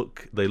 Yeah, they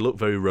look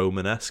very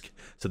Romanesque.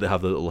 So they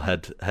have the little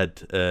head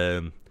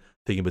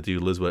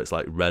thingamadoodlers where it's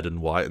like red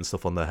and white and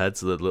stuff on their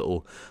heads. So the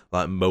little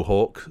like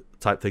mohawk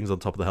type things on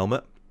top of the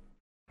helmet.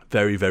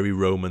 Very, very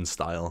Roman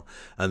style.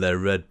 And they're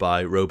led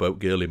by Robote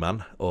Girly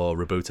Man or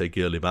Robote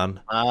Girly Man.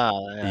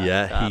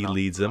 Yeah, he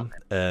leads them.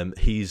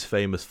 He's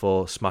famous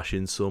for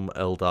smashing some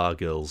Eldar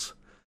girls.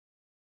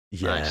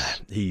 Yeah,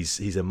 nice.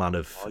 He's a man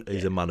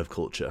of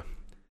culture.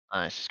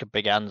 Nice. He's got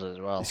big hands as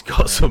well. He's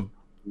got some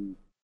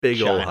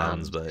big old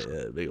hands, mate.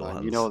 Yeah, big old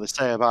hands. You know what they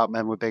say about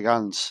men with big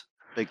hands?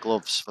 Big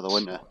gloves for the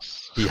winter.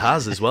 He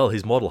has as well.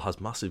 His model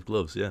has massive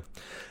gloves. Yeah.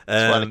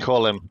 That's why they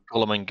call him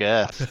and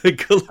Girth.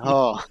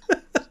 Oh,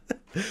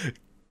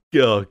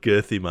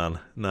 girthy man.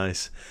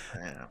 Nice.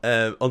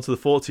 Yeah. Onto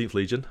the 14th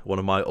Legion. One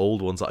of my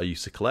old ones that I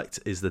used to collect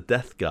is the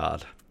Death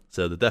Guard.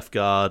 So the Death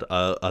Guard,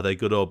 are they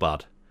good or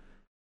bad?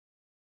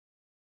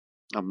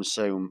 I'm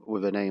assuming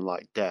with a name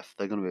like Death,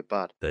 they're going to be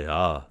bad. They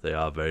are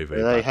very,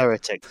 very bad. Are they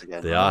heretics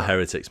again? They are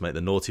heretics, mate.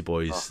 The naughty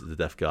boys, the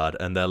Death Guard,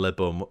 and they're led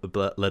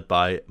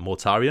by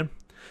Mortarion,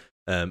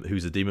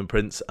 who's a demon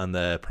prince, and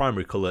their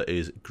primary colour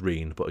is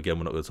green. But again,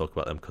 we're not going to talk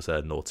about them because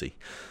they're naughty.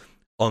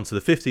 On to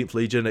the 15th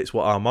Legion. It's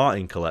what our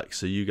Martin collects,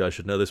 so you guys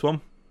should know this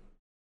one.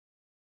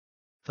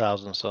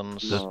 Thousand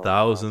Sons. The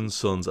Thousand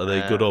Sons. Are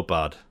they good or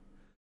bad?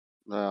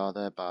 No,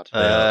 they're bad. They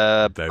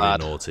are very bad.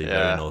 naughty, Yeah.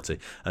 very naughty.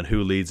 And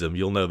who leads them?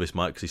 You'll know this,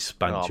 Mike, because he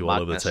spanked you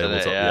all over the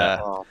Magnus, tabletop. yeah.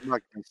 Oh,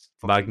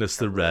 Magnus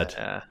the Red.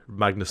 Yeah.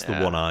 Magnus the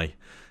Yeah. One Eye.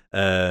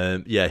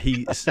 Yeah,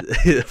 he's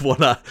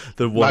one eye.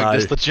 The one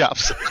Magnus eye. the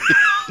Chaps.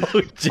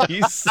 Oh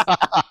jeez.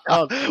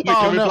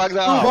 Can we flag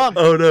that out?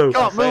 Oh no.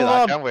 Can't move say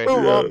that, on. can we?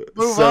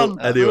 Move So, on.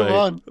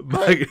 anyway, Move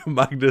on.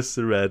 Magnus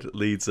the Red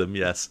leads them.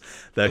 Yes,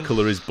 their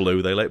color is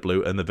blue. They like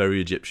blue, and they're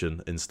very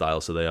Egyptian in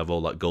style. So they have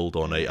all that gold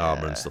ornate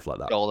armor and stuff like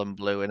that. Gold and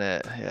blue in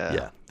it. Yeah.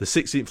 Yeah. The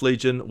 16th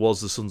Legion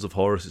was the Sons of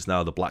Horus. It's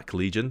now the Black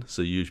Legion.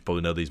 So you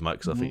probably know these, Mike,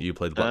 because I think you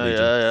played the Black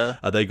Legion. Yeah.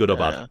 Are they good or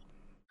bad?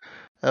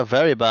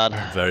 Very bad.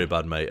 Very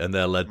bad, mate. And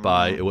they're led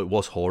by it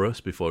was Horus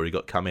before he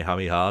got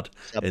Kamehame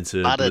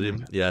into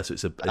Imperium. Yeah, so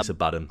it's a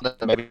bad one.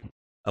 Maybe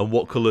And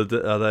what colour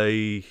are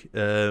they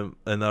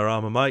in their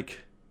armour, Mike?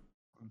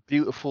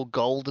 beautiful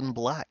gold and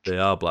black. They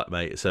are black,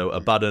 mate. So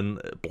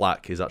Abaddon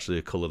black is actually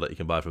a colour that you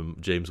can buy from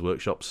James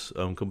Workshop's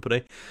own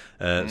company.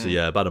 So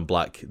yeah, Abaddon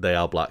black, they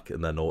are black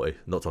and they're naughty.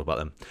 Not talk about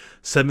them.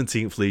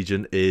 17th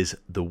Legion is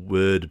the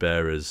Word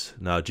Bearers.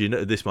 Now, do you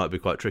know, this might be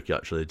quite tricky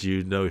actually. Do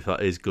you know if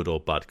that is good or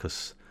bad?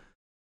 Because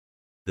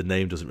the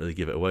name doesn't really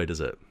give it away,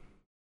 does it?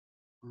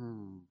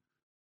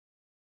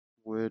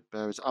 Word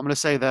bearers. I'm going to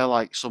say they're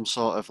like some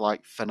sort of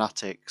like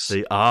fanatics.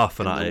 They are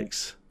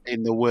fanatics.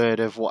 In the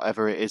word of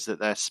whatever it is that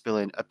they're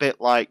spilling. A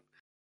bit like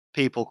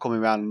people coming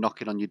around and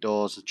knocking on your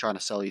doors and trying to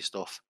sell you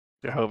stuff.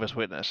 Jehovah's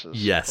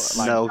Witnesses. Yes.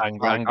 No,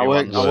 angry I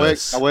weren't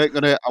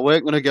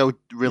gonna go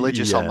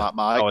religious on Yeah. that,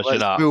 Mike. Oh, is it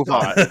Let's not? move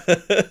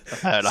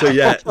on. So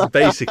yeah,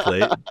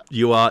 basically,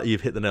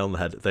 you've hit the nail on the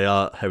head. They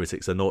are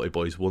heretics. They're naughty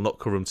boys. We'll not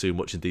cover them too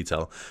much in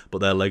detail, but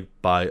they're led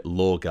by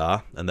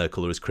Lorgar, and their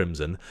colour is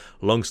crimson.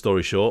 Long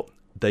story short,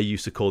 they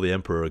used to call the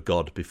Emperor a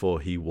god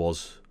before he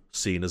was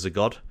seen as a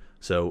god.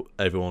 So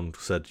everyone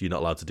said you're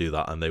not allowed to do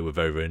that, and they were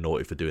very, very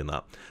naughty for doing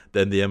that.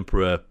 Then the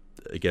Emperor,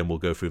 again, we'll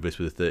go through this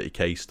with the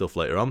 30k stuff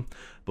later on,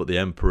 but the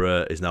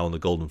Emperor is now on the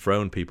Golden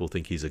Throne. People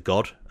think he's a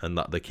god, and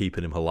that they're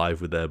keeping him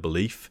alive with their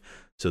belief.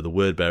 So the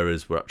Word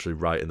Bearers were actually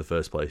right in the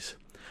first place.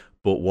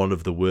 But one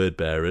of the Word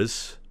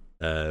Bearers,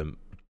 a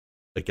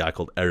guy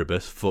called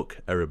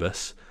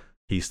Erebus,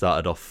 he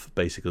started off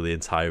basically the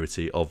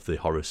entirety of the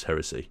Horus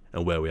heresy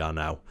and where we are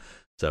now.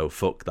 So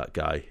fuck that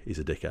guy, he's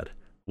a dickhead.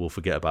 We'll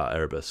forget about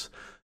Erebus.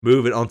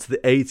 Moving on to the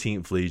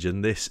 18th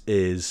Legion, this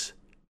is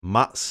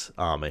Matt's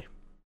army.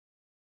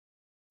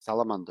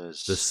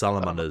 Salamanders. The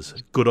salamanders.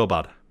 Good or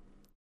bad?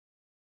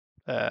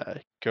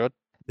 Good.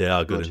 They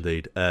are good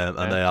indeed. And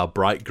they are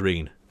bright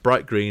green.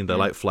 Bright green, they're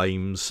like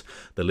flames.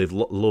 They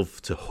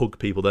love to hug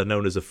people. They're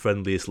known as the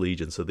friendliest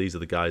legion. So these are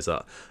the guys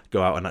that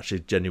go out and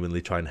actually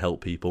genuinely try and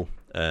help people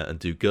and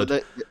do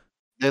good.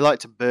 They like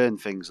to burn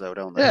things, though,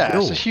 don't they? Yeah,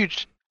 it's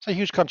a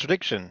huge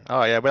contradiction.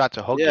 Oh yeah, we like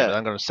to hug you, but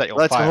I'm going to set you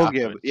on fire. To hug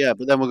you, yeah,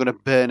 but then we're going to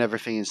burn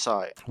everything in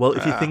sight. Well,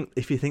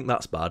 if you think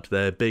that's bad,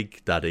 their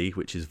big daddy,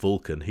 which is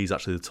Vulcan, he's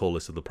actually the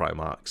tallest of the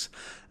Primarchs.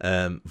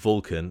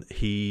 Vulcan,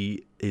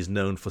 he is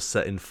known for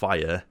setting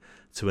fire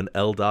to an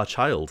Eldar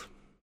child.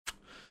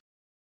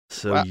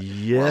 So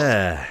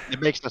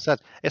it makes no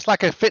sense. It's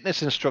like a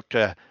fitness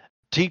instructor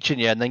teaching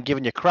you and then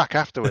giving you crack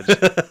afterwards.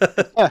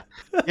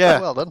 Yeah.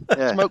 Well done.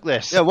 Yeah. Smoke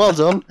this. Yeah, well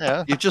done.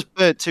 Yeah. You've just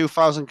burnt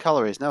 2,000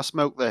 calories. Now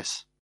smoke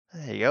this.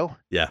 There you go.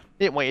 Yeah.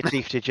 Didn't want your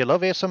teeth, did you,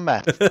 love? Here's some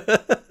meth.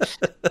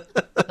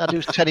 That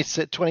do 20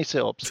 sit-ups. 20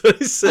 sit-ups.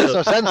 Makes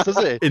no sense, does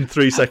it? In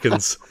 3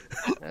 seconds.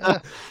 Yeah.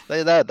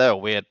 They're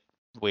weird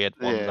ones.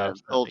 Yeah,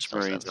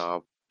 Ultramarines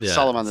are. Yeah,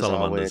 Salamanders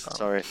are weird.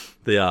 Sorry.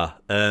 They are.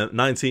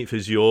 19th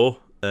is your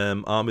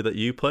army that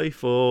you play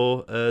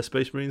for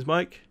Space Marines,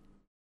 Mike?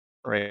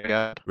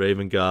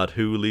 Raven Guard.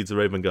 Who leads the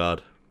Raven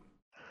Guard?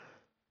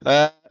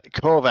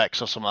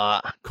 Corvex or something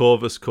like that.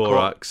 Corvus,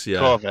 Corax, yeah.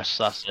 Corvus,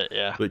 that's it,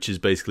 yeah. Which is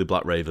basically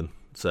Black Raven.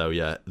 So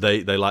yeah,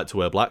 they like to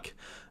wear black,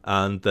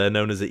 and they're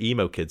known as the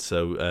emo kids.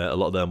 So a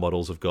lot of their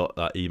models have got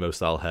that emo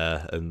style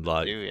hair, and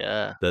like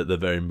they're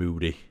very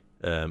moody.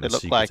 They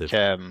look like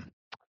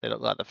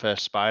the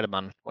first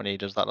Spider-Man when he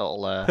does that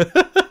little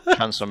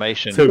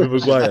transformation. Tobey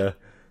Maguire.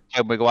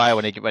 Tobey Maguire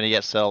when he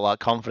gets so like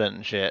confident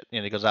and shit,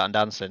 he goes out and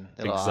dancing.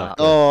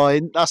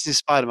 Exactly. That's in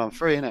Spider-Man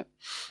 3, isn't it?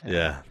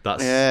 Yeah,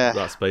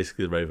 that's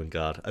basically the Raven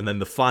Guard. And then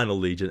the final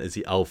legion is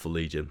the Alpha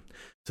Legion.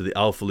 So the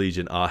Alpha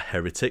Legion are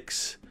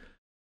heretics.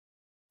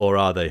 Or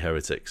are they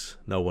heretics?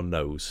 No one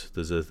knows.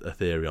 There's a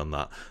theory on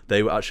that.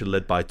 They were actually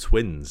led by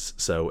twins.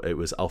 So it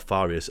was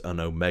Alpharius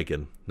and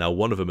Omegon. Now,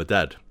 one of them are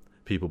dead.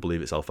 People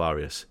believe it's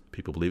Alpharius.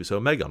 People believe it's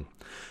Omegon.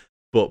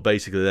 But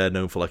basically, they're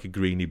known for like a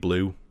greeny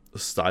blue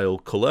style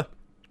colour.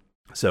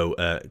 So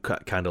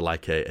kind of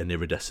like an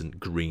iridescent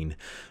green.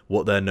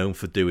 What they're known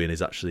for doing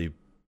is actually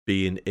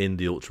being in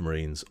the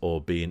Ultramarines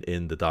or being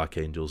in the Dark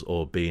Angels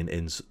or being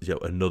in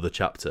another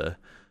chapter.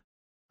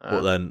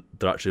 But then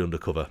they're actually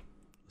undercover.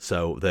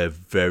 So they're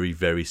very,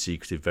 very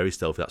secretive, very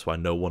stealthy. That's why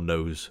no one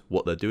knows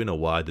what they're doing or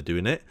why they're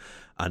doing it.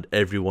 And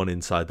everyone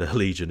inside their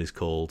legion is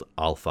called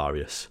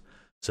Alpharius.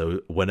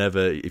 So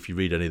if you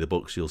read any of the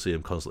books, you'll see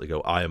them constantly go,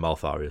 I am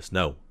Alpharius.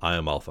 No, I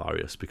am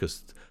Alpharius.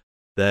 Because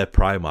their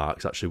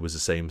Primarchs actually was the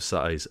same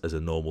size as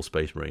a normal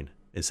Space Marine.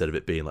 Instead of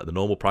it being like the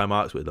normal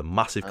Primarchs, with the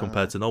massive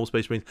compared to normal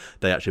Space Marines,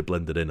 they actually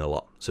blended in a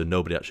lot. So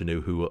nobody actually knew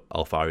who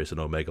Alpharius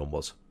and Omegon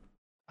was.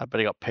 I bet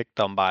he got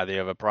picked on by the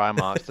other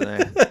Primarchs,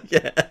 didn't he?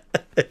 Yeah.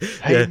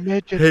 Hey,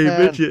 midget. Hey,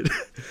 midget.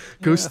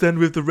 Go stand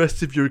with the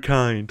rest of your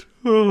kind.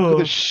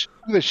 Look at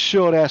this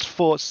short-ass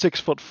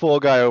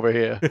 6'4" guy over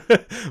here.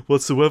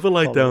 What's the weather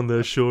like down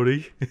there,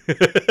 shorty?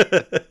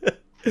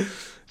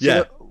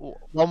 Yeah.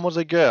 One was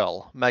a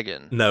girl,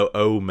 Megan. No,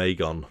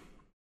 Omegon.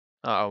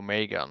 Oh,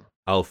 Omegon.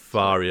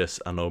 Alpharius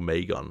and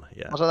Omegon,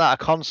 yeah. Wasn't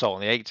that a console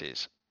in the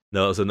 80s?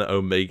 No, it was an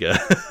Omega.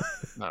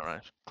 All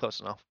right, close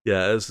enough.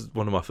 Yeah, it was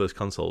one of my first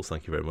consoles,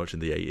 thank you very much, in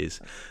the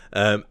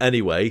 80s.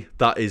 Anyway,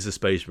 that is the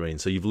Space Marine.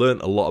 So you've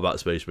learned a lot about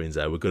Space Marines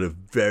there. We're going to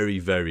very,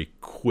 very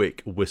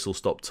quick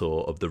whistle-stop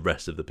tour of the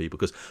rest of the people,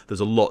 because there's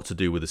a lot to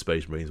do with the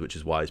Space Marines, which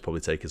is why it's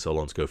probably taken so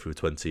long to go through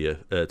 20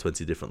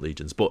 different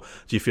legions. But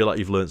do you feel like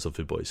you've learned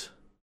something, boys?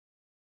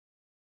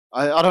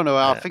 I don't know.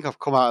 I think I've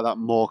come out of that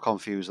more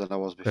confused than I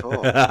was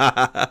before.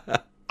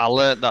 I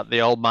learned that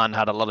the old man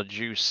had a lot of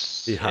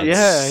juice. I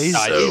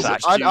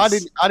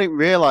didn't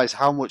realize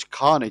how much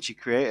carnage he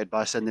created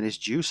by sending his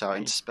juice out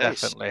into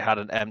space. Definitely had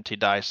an empty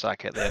die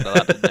sack at the end of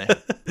that, didn't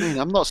he? I mean,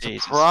 I'm not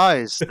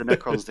surprised the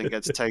Necrons didn't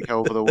get to take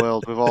over the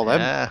world with all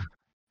them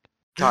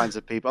kinds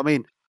of people. I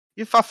mean,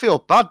 if I feel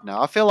bad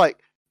now, I feel like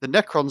the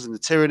Necrons and the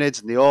Tyranids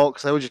and the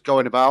Orcs, they were just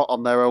going about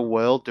on their own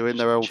world, doing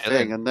their own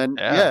thing, and then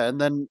and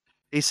then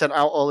he sent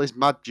out all his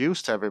mad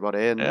juice to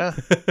everybody and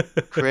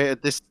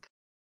created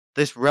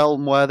this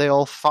realm where they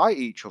all fight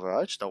each other.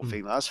 I just don't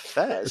think that's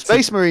fair.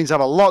 Space Marines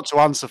have a lot to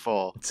answer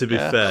for. To be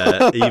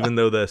fair, even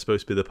though they're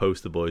supposed to be the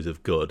poster boys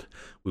of good,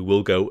 we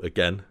will go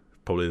again,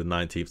 probably the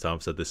 19th time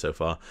I've said this so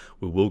far,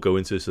 we will go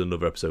into this in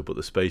another episode, but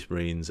the Space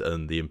Marines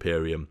and the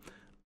Imperium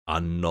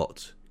are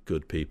not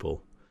good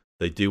people.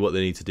 They do what they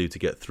need to do to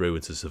get through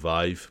and to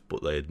survive,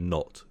 but they are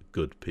not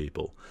good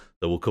people.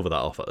 So we'll cover that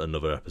off at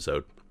another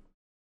episode.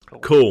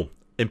 Cool.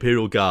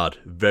 Imperial Guard,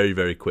 very,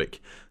 very quick.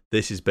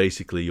 This is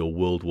basically your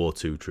World War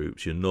II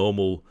troops, your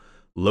normal,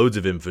 loads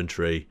of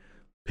infantry,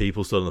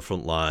 people stood on the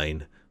front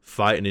line,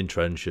 fighting in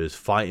trenches,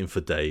 fighting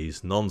for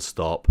days,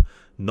 non-stop,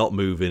 not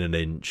moving an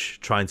inch,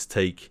 trying to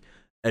take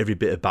every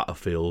bit of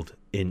battlefield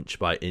inch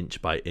by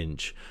inch by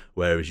inch,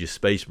 whereas your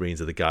Space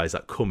Marines are the guys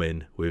that come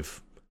in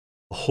with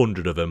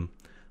 100 of them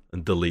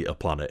and delete a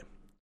planet.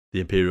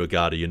 The Imperial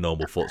Guard are your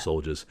normal foot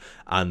soldiers.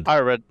 And I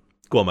read...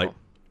 Go on, mate.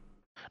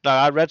 No,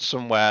 I read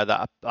somewhere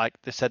that like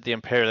they said the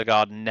Imperial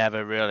Guard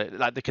never really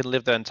like they could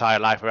live their entire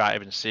life without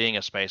even seeing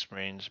a Space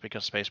Marines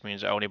because Space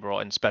Marines are only brought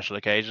in special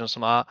occasions or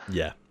something like that.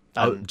 Yeah.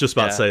 I was just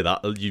about to say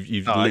that.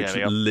 You've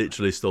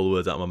literally stole the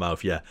words out of my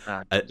mouth. Yeah.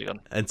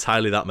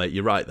 Entirely that, mate.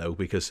 You're right, though,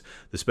 because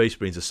the Space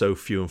Marines are so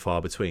few and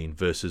far between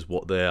versus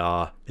what they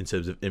are in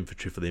terms of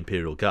infantry for the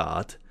Imperial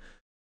Guard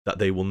that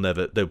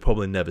they'll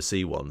probably never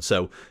see one.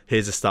 So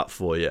here's a stat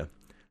for you.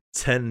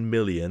 10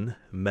 million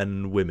men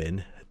and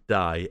women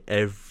die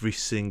every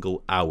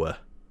single hour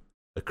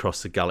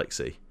across the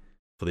galaxy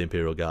for the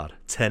Imperial Guard.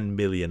 10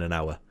 million an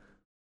hour.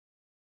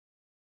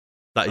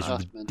 That is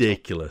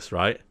ridiculous,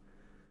 right?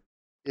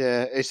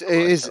 Yeah, it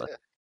is. I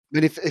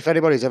mean, if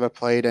anybody's ever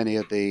played any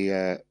of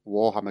the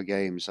Warhammer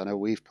games, I know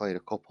we've played a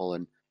couple,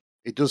 and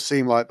it does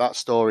seem like that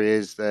story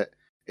is that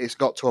it's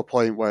got to a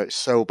point where it's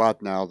so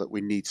bad now that we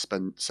need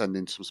to send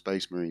in some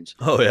Space Marines.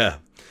 Oh, yeah.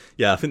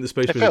 Yeah, I think the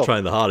Space Marines are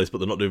trying the hardest, but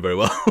they're not doing very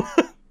well.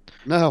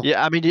 No.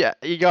 Yeah, I mean, yeah,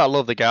 you gotta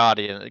love the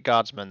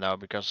Guardsmen though,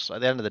 because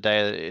at the end of the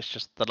day, it's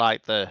just they're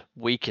like the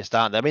weakest,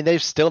 aren't they? I mean,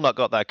 they've still not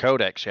got their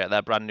codex yet,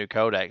 their brand new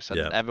codex, and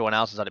everyone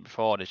else has had it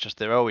before, and it's just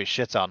they're always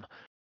shit on.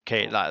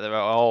 Okay, like they're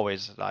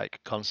always like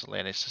constantly,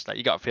 and it's just like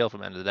you got to feel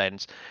from the end of the day,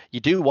 and you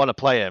do want to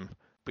play them,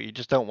 but you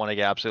just don't want to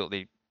get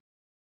absolutely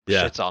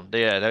shit on.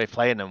 Yeah, they're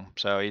playing them,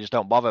 so you just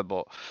don't bother.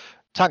 But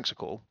tanks are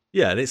cool.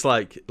 Yeah, and it's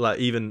like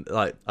even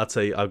like I'd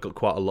say I've got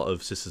quite a lot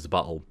of Sisters of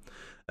Battle.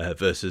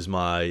 Versus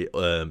my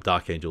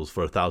Dark Angels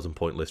for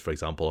 1,000-point list, for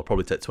example. I'll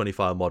probably take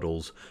 25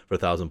 models for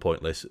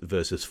 1,000-point list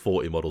versus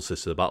 40 models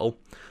Sisters of Battle.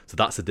 So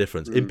that's the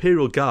difference.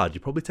 Imperial Guard,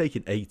 you're probably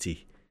taking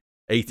 80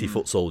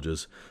 foot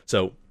soldiers.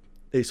 So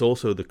it's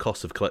also the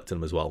cost of collecting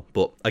them as well.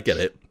 But I get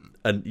it.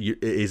 And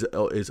it is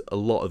a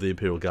lot of the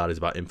Imperial Guard is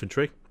about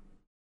infantry.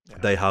 Yeah.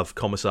 They have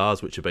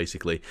commissars, which are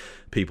basically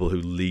people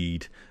who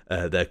lead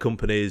their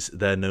companies.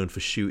 They're known for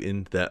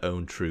shooting their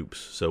own troops.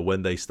 So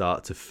when they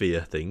start to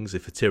fear things,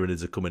 if the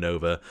Tyranids are coming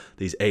over,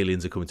 these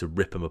aliens are coming to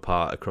rip them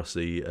apart across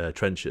the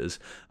trenches,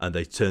 and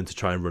they turn to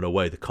try and run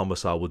away, the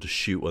commissar will just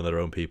shoot one of their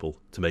own people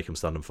to make them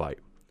stand and fight.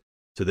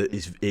 So that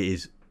it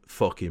is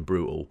fucking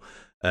brutal.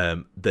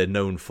 They're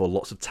known for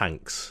lots of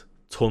tanks.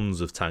 Tons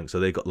of tanks. So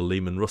they've got the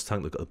Lehman Russ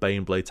tank, they've got the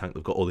Baneblade tank,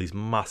 they've got all these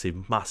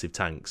massive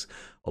tanks.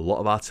 A lot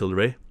of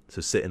artillery, so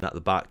sitting at the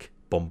back,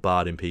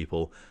 bombarding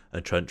people,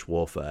 and trench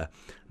warfare.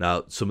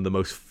 Now, some of the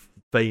most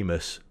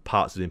famous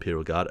parts of the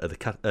Imperial Guard are the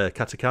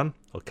Catachan,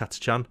 or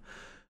Catachan.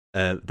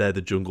 They're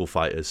the jungle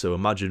fighters. So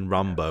imagine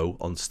Rambo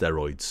on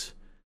steroids.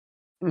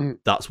 Mm-hmm.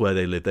 That's where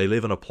they live. They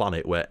live on a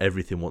planet where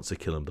everything wants to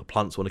kill them. The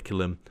plants want to kill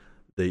them.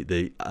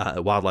 The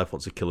wildlife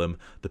wants to kill them.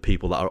 The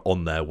people that are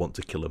on there want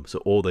to kill them. So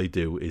all they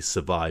do is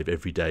survive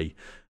every day,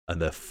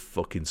 and they're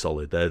fucking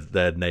solid.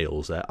 They're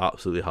nails. They're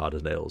absolutely hard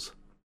as nails.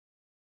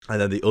 And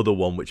then the other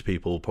one, which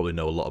people probably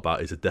know a lot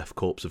about, is the Death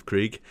Corps of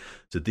Krieg.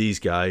 So these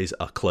guys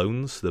are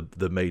clones.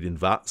 They're made in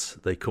vats.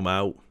 They come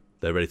out.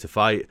 They're ready to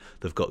fight.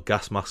 They've got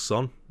gas masks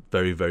on.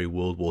 Very, very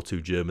World War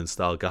II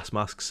German-style gas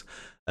masks.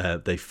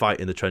 They fight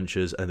in the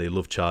trenches, and they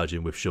love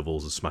charging with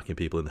shovels and smacking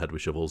people in the head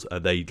with shovels.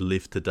 And they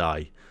live to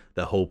die.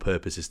 Their whole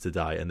purpose is to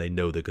die, and they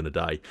know they're going to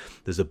die.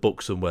 There's a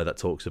book somewhere that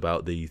talks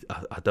about I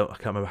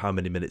can't remember how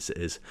many minutes it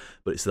is,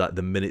 but it's like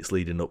the minutes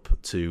leading up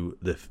to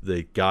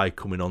the guy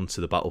coming onto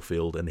the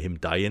battlefield and him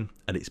dying,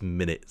 and it's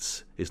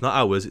minutes. It's not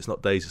hours, it's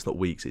not days, it's not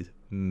weeks, it's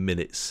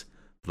minutes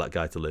for that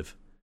guy to live.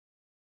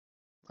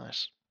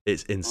 Nice.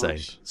 It's insane.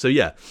 Nice. So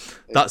yeah,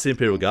 that's the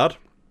Imperial Guard.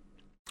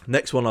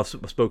 Next one I've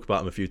spoke about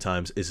them a few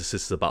times is the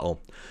Sisters of Battle.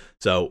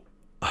 So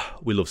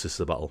we love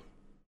Sisters of Battle.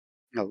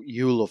 No,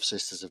 you love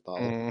Sisters of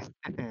Battle.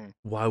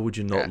 Why would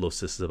you not love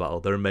Sisters of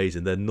Battle? They're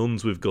amazing. They're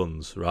nuns with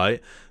guns,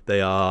 right?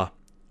 They're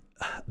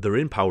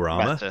in power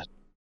armor. Meta.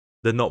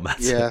 They're not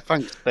meta. Yeah,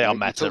 thanks. They are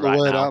meta right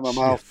now. Out of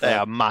my mouth. They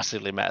are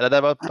massively meta.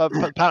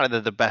 Apparently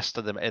they're the best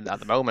of them at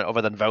the moment.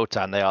 Other than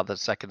Votan, they are the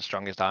second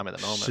strongest army at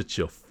the moment. Shut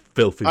your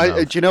filthy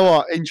mouth. Do you know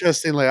what?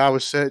 Interestingly, I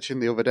was searching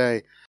the other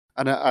day,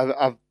 and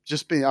I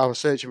was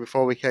searching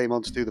before we came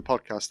on to do the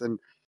podcast, and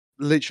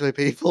literally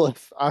people are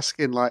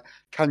asking, like,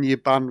 can you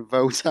ban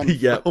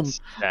Votan from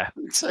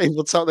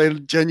Tabletop? They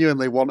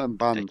genuinely want them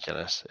banned.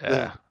 Ridiculous,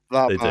 yeah.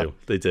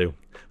 They do.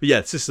 But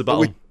yeah, Sisters of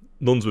Battle,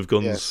 nuns with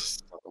guns.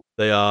 Yes.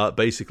 They are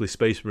basically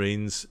Space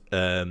Marines,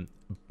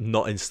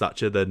 not in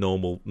stature. They're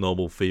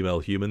normal female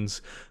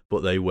humans,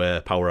 but they wear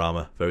power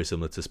armor, very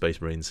similar to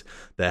Space Marines.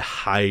 They're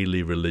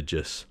highly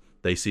religious.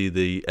 They see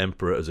the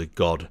Emperor as a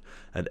god,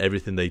 and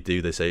everything they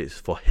do, they say it's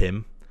for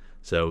him.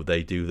 So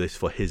they do this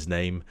for his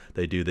name.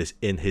 They do this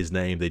in his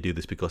name. They do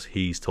this because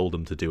he's told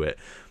them to do it.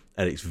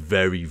 And it's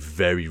very,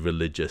 very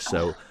religious.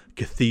 So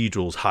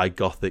cathedrals, high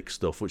Gothic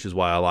stuff, which is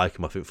why I like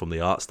them, I think, from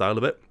the art style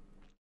of it.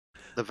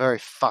 They're very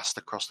fast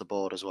across the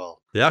board as well.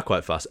 They are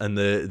quite fast, and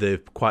they're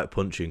quite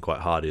punchy and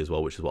quite hardy as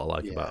well, which is what I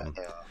like about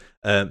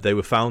them. They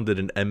were founded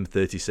in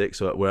M36,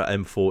 so we're at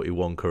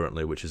M41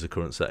 currently, which is the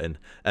current setting.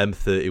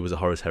 M30 was a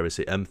Horus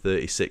Heresy.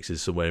 M36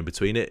 is somewhere in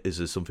between it.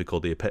 Is something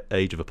called the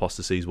Age of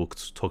Apostasies. We'll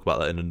talk about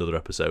that in another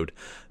episode.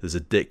 There's a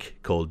dick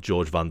called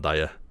George Van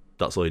Dyer.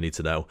 That's all you need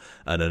to know.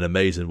 And an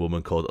amazing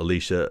woman called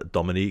Alicia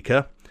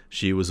Dominica,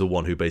 She was the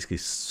one who basically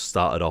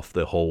started off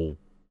the whole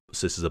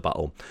Sisters of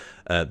Battle.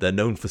 They're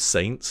known for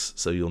saints,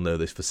 so you'll know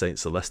this for Saint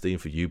Celestine,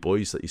 for you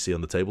boys that you see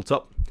on the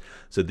tabletop.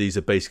 So these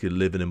are basically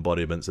living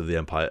embodiments of the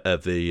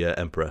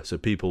Emperor. So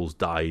people's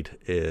died,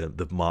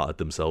 they've martyred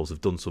themselves,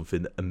 have done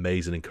something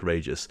amazing and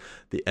courageous.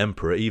 The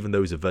Emperor, even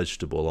though he's a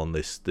vegetable on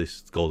this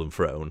golden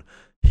throne,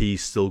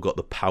 he's still got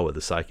the power,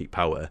 the psychic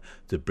power,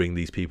 to bring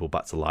these people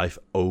back to life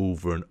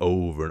over and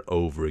over and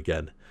over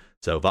again.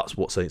 So that's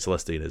what Saint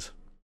Celestine is.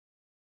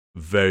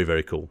 Very,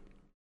 very cool.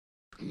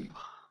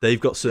 They've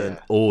got certain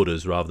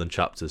orders rather than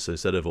chapters. So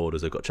instead of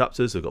orders, they've got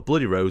chapters. They've got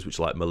Bloody Rose, which is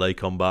like melee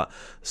combat,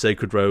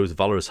 Sacred Rose,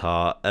 Valorous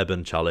Heart,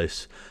 Ebon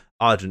Chalice,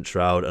 Argent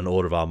Shroud, and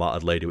Order of Our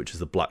Martyred Lady, which is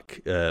the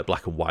black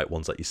and white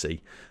ones that you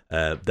see.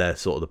 They're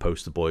sort of the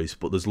poster boys.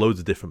 But there's loads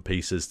of different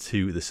pieces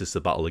to the Sister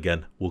Battle.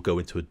 Again, we'll go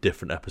into a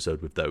different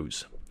episode with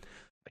those.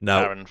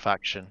 Now, Karen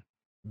faction.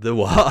 The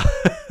what?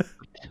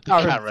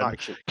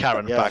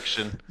 Karen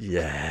faction.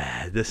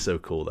 Yeah, this is so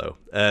cool though.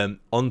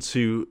 On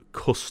to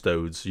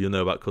Custodes. You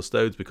know about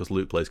Custodes because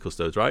Luke plays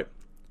Custodes, right?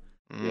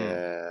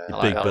 Yeah.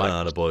 Big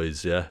banana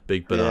boys, yeah.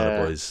 Big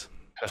banana boys.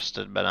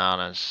 Custard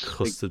bananas.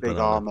 Custard big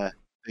banana. armor.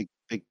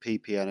 Big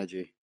PP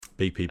energy.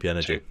 Big PP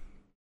energy.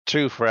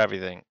 Two for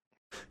everything.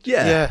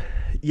 Yeah.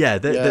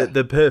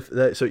 They're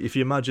perfect. So if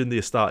you imagine the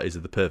Astartes are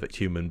the perfect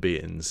human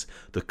beings,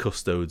 the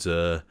Custodes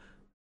are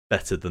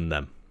better than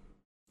them.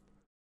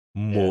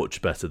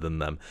 Much better than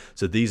them.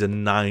 So these are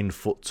 9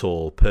 foot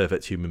tall,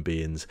 perfect human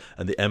beings,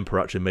 and the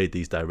Emperor actually made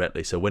these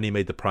directly. So when he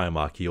made the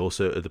Primarch, he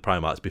also the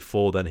Primarchs.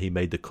 Before then, he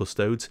made the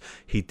Custodes.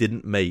 He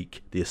didn't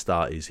make the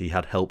Astartes. He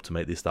had help to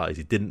make the Astartes.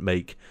 He didn't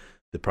make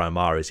the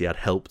Primaris. He had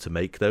help to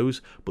make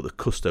those, but the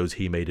Custodes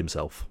he made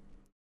himself.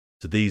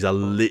 So these are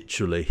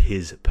literally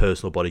his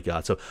personal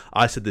bodyguard. So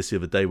I said this the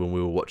other day when we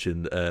were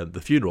watching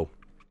the funeral.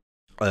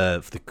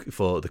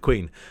 For the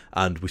Queen,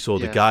 and we saw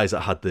the guys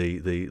that had the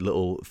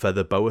little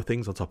feather boa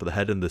things on top of the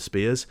head and the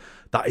spears.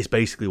 That is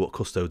basically what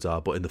Custodes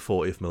are, but in the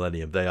 40th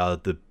millennium. They are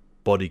the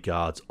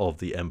bodyguards of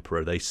the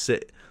Emperor. They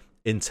sit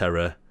in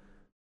terror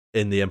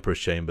in the Emperor's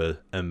chamber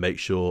and make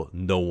sure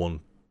no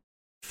one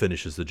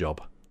finishes the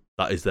job.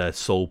 That is their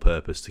sole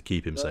purpose, to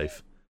keep him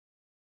safe.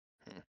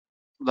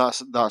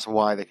 That's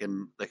why they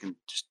can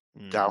just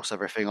douse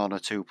everything on a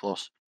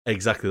 2+.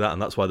 Exactly that,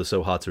 and that's why they're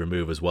so hard to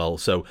remove as well.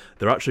 So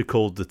they're actually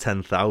called the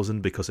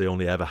 10,000 because they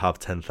only ever have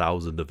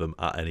 10,000 of them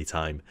at any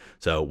time.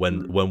 So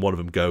when one of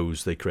them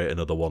goes, they create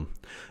another one.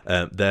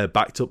 They're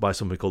backed up by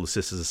something called the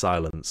Sisters of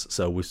Silence.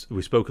 So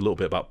we spoke a little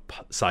bit about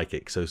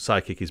Psychic. So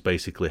Psychic is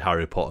basically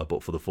Harry Potter,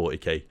 but for the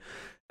 40k.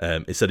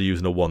 Instead of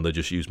using a wand, they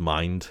just use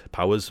mind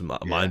powers,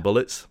 mind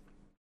bullets.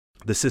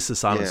 The Sisters of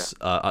Silence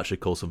actually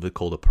call something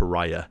called a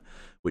pariah,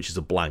 which is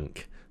a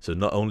blank. So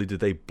not only do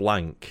they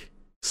blank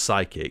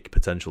psychic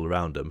potential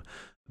around them,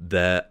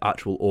 their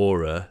actual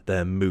aura,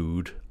 their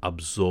mood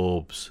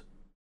absorbs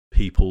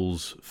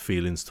people's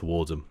feelings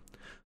towards them.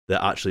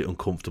 They're actually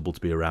uncomfortable to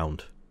be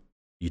around.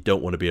 You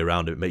don't want to be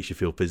around them. It makes you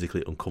feel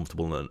physically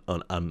uncomfortable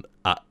and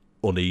at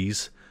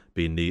unease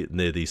being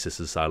near these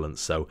Sisters of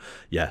Silence. So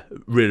yeah,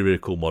 really, really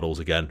cool models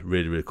again.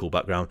 Really, really cool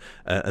background.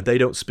 And they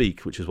don't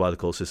speak, which is why they're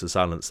called Sisters of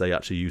Silence. They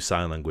actually use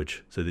sign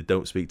language. So they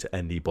don't speak to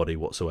anybody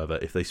whatsoever.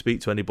 If they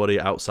speak to anybody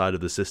outside of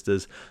the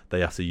Sisters,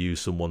 they have to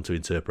use someone to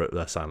interpret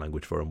their sign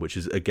language for them, which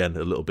is, again,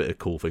 a little bit of a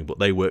cool thing. But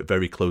they work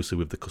very closely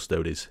with the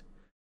Custodes.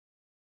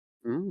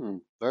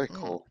 Very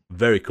cool.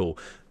 Very cool.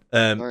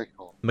 Very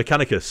cool.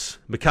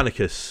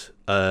 Mechanicus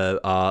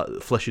are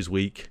flesh is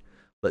weak.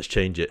 Let's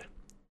change it.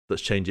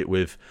 Let's change it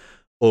with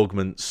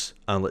augments,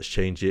 and let's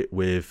change it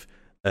with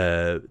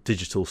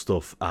digital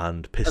stuff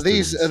and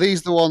pistons. Are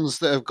these the ones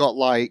that have got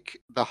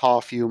like the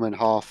half human,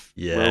 half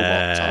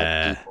robot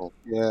type people?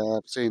 Yeah,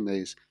 I've seen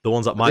these. The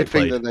ones that Mike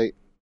played.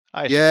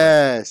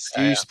 Yes,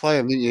 you used to play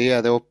them, didn't you?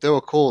 Yeah, they were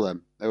cool.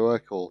 They were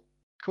cool.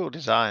 Cool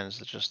designs.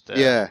 They're just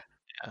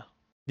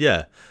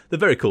Yeah, they're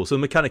very cool. So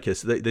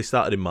Mechanicus, they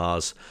started in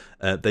Mars.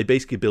 They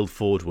basically build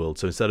Forge World.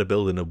 So instead of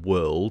building a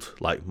world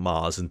like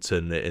Mars and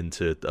turning it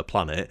into a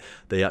planet,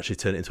 they actually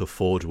turn it into a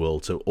Forge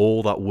World. So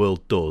all that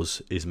world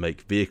does is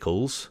make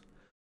vehicles,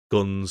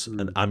 guns,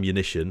 and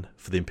ammunition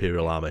for the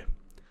Imperial Army.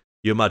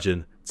 You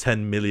imagine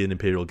 10 million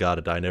Imperial Guard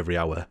are dying every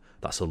hour.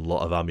 That's a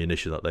lot of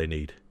ammunition that they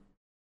need.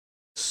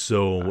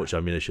 So much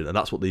ammunition, and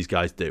that's what these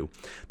guys do.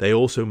 They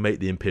also make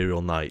the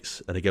Imperial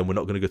Knights, and again, we're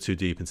not going to go too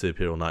deep into the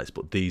Imperial Knights,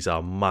 but these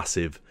are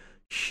massive,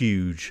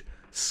 huge,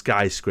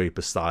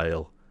 skyscraper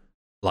style,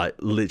 like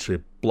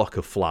literally a block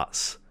of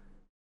flats,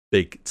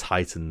 big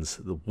titans,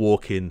 the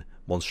walking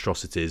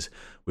monstrosities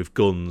with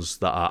guns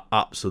that are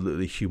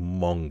absolutely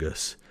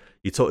humongous.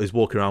 He's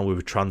walking around with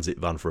a transit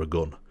van for a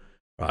gun,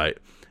 right?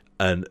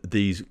 And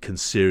these can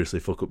seriously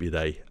fuck up your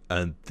day,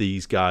 and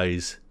these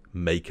guys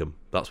make them.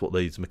 That's what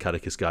these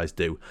Mechanicus guys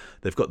do.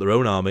 They've got their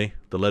own army.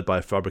 They're led by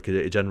a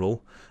fabricator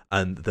general,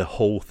 and the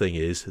whole thing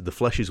is the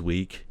flesh is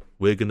weak.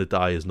 We're going to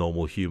die as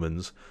normal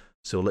humans,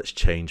 so let's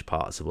change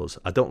parts of us.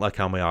 I don't like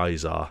how my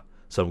eyes are,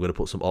 so I'm going to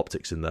put some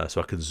optics in there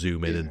so I can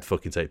zoom in and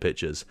fucking take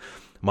pictures.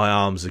 My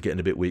arms are getting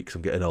a bit weak because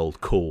I'm getting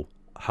old. Cool.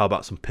 How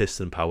about some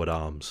piston-powered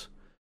arms?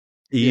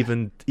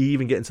 Even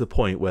getting to the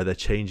point where they're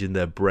changing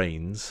their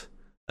brains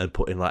and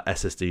putting like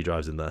SSD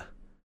drives in there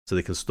so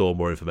they can store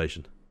more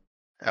information.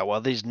 Yeah,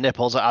 well, these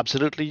nipples are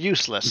absolutely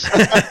useless.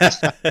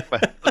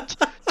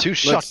 2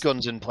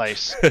 shotguns in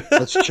place.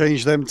 Let's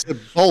change them to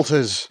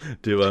bolters.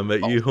 Do I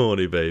make you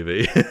horny,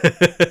 baby?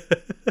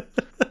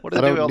 What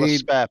do they do with all the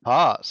spare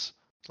parts?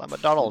 It's like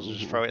McDonald's,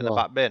 just throw it in the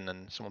back bin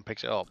and someone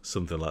picks it up.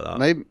 Something like that.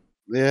 Maybe,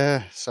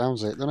 yeah,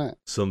 sounds it, doesn't it?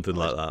 Something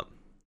like that.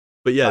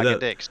 But yeah,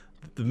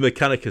 the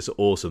Mechanicus are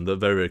awesome. They're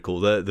very, very cool.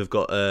 They've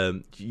got,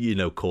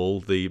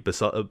 Call, the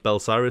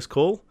Belcyrus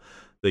Call,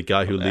 the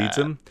guy who leads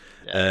them.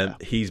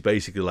 He's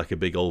basically like a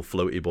big old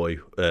floaty boy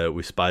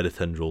with spider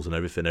tendrils and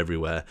everything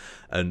everywhere.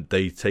 And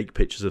they take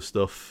pictures of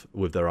stuff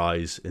with their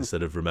eyes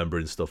instead of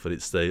remembering stuff, and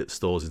it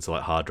stores into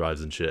like hard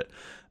drives and shit.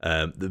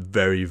 They're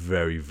very,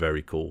 very,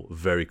 very cool.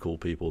 Very cool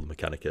people, the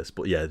Mechanicus.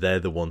 But yeah, they're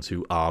the ones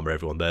who armor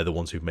everyone. They're the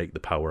ones who make the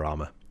power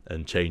armor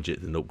and change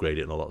it and upgrade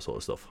it and all that sort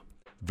of stuff.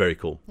 Very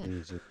cool.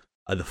 Easy.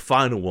 And the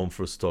final one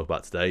for us to talk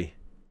about today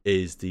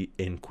is the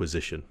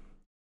Inquisition.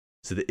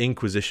 So the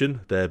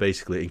Inquisition, they're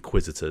basically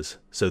inquisitors.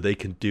 So they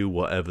can do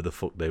whatever the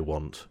fuck they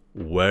want,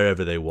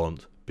 wherever they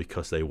want,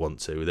 because they want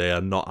to. They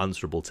are not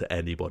answerable to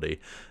anybody.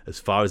 As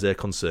far as they're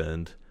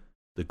concerned,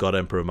 the God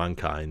Emperor of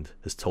Mankind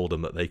has told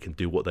them that they can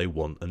do what they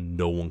want and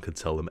no one can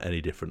tell them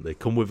any different. They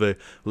come with a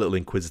little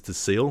Inquisitor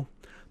seal.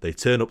 They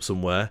turn up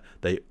somewhere,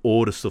 they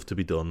order stuff to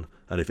be done,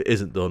 and if it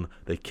isn't done,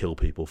 they kill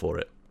people for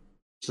it.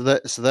 So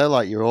they're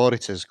like your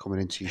auditors coming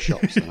into your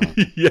shops.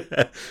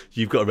 Yeah,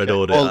 you've got a red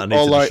audit. I need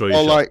to destroy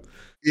your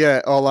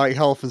shop. Or like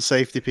health and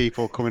safety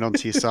people coming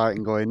onto your site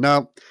and going,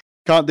 no,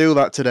 can't do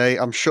that today.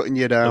 I'm shutting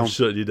you down.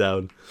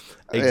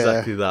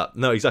 Exactly that.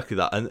 No, exactly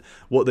that. And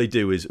what they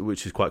do is,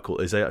 which is quite cool,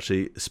 is they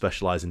actually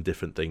specialize in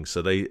different things.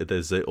 So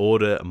there's the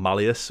Order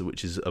Malleus,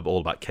 which is all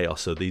about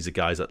chaos. So these are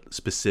guys that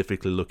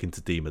specifically look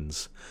into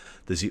demons.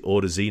 There's the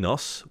Order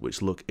Xenos,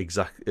 which look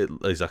exactly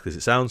as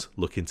it sounds,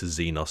 look into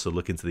Xenos, so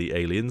look into the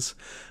aliens.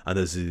 And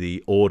there's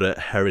the Order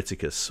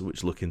Hereticus,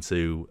 which look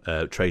into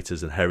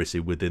traitors and heresy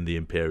within the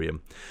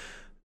Imperium.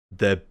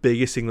 Their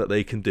biggest thing that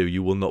they can do,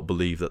 you will not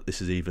believe that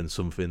this is even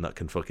something that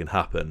can fucking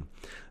happen.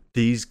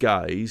 These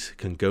guys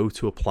can go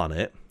to a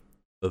planet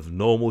of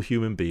normal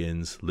human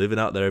beings living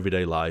out their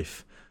everyday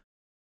life,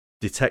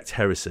 detect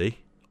heresy,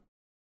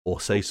 or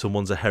say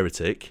someone's a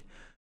heretic,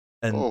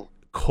 and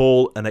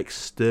call an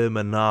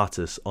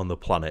exterminatus on the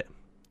planet,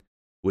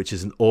 which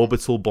is an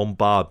orbital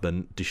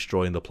bombardment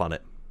destroying the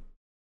planet.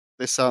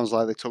 This sounds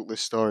like they took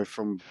this story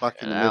from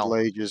back in the Middle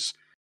Ages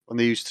when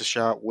they used to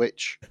shout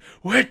 "witch,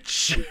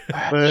 witch,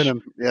 burn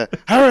them." Yeah,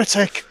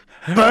 heretic,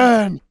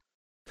 burn.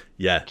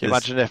 Yeah. Can you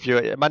imagine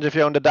if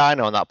you owned a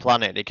dino on that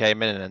planet and he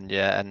came in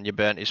and you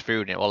burnt his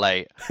food and it was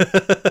late?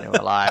 You were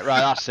like,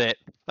 right,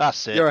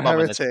 that's it. You're a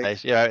heretic.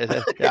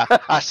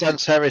 I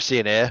sense heresy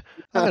in here.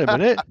 Hang on a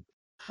minute.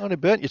 I only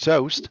burnt your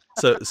toast.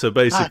 So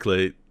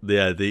basically,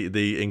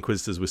 the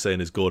Inquisitors were saying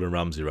is Gordon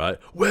Ramsay, right?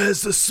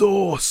 Where's the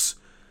sauce?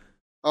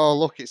 Oh,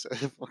 look, it's a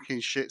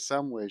fucking shit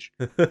sandwich.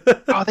 You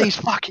call these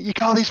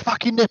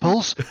fucking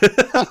nipples?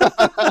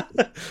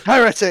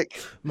 Heretic.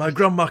 My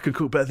grandma can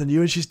cook better than you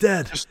and she's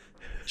dead.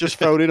 Just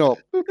phoning up.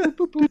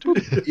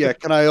 Yeah,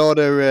 can I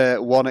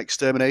order one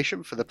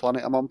extermination for the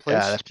planet I'm on, please?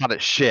 Yeah, this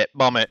planet's shit.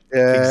 Bomb it.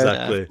 Yeah,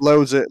 exactly.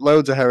 Loads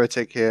of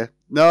heretic here.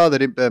 No, they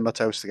didn't burn my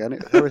toast again.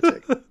 It was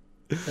heretic.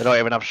 They don't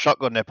even have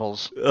shotgun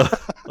nipples.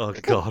 Oh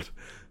God,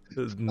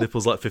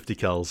 nipples like 50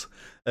 cals.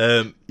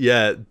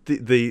 Yeah,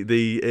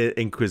 the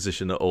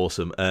Inquisition are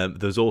awesome.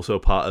 There's also a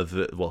part of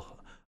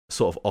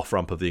sort of off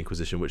ramp of the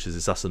Inquisition, which is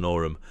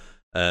Assassinorum.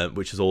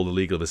 Which is all the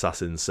League of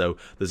Assassins. So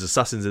there's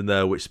assassins in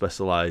there which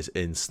specialise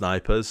in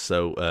snipers,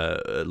 so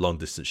long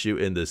distance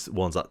shooting. There's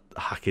ones that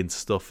hack into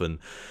stuff and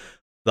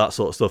that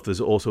sort of stuff.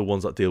 There's also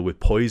ones that deal with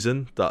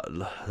poison, that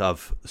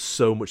have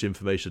so much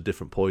information of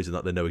different poison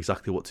that they know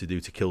exactly what to do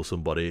to kill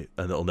somebody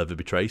and it'll never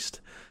be traced.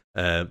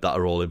 That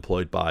are all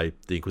employed by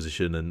the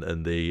Inquisition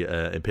and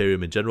the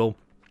Imperium in general.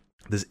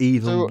 There's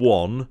even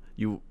one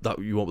you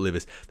won't believe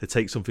this. They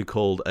take something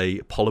called a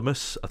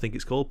polymus, I think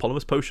it's called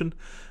polymus potion,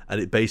 and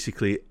it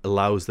basically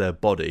allows their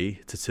body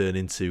to turn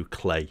into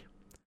clay,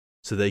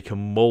 so they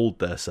can mold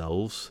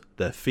themselves,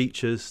 their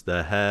features,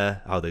 their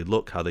hair, how they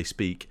look, how they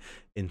speak,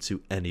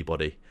 into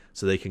anybody.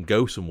 So they can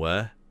go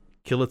somewhere,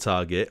 kill a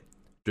target,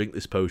 drink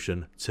this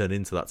potion, turn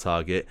into that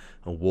target,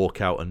 and walk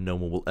out, and no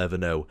one will ever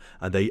know.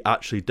 And they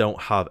actually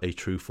don't have a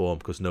true form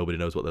because nobody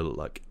knows what they look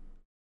like.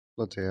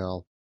 Bloody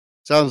hell.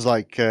 Sounds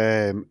like,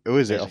 who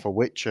is it, off a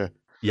Witcher?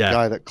 Yeah. The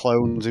guy that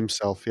clones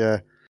himself, yeah.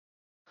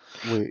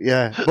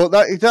 But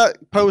that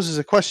poses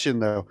a question,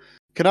 though.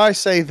 Can I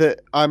say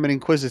that I'm an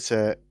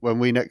Inquisitor when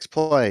we next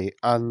play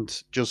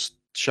and just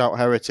shout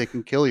heretic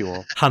and kill you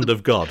all? Hand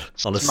of God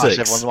on a Smash 6.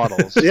 everyone's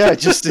models. Yeah,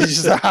 just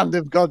the hand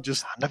of God,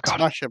 just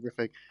smash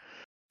everything.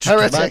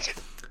 Heretic!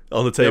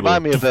 On the table.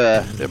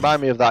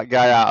 Remind me of that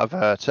guy out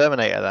of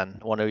Terminator then.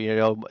 One who,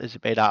 is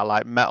made out of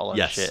like metal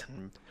and shit.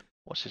 And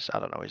what's his, I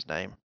don't know his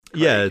name.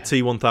 Yeah,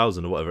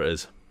 T1000 or whatever it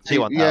is.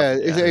 T1000. Yeah,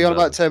 is it on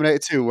about Terminator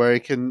 2 where he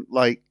can,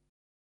 like,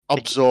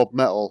 absorb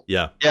metal.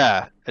 Yeah.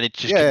 Yeah, and it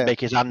just can make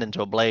his hand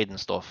into a blade and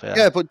stuff. Yeah,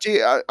 Yeah, but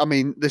I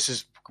mean,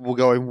 we're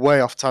going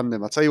way off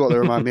tandem. I'll tell you what they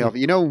remind me of.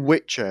 You know, in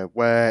Witcher,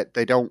 where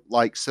they don't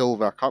like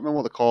silver. I can't remember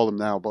what they call them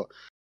now, but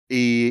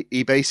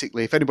he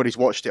basically, if anybody's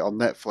watched it on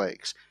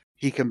Netflix,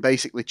 he can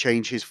basically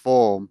change his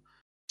form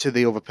to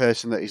the other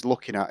person that he's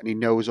looking at, and he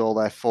knows all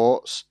their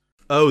thoughts.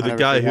 Oh, the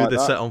guy who they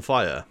set on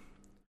fire.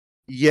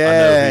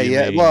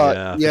 Yeah,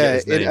 Well,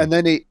 and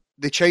then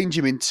they change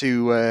him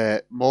into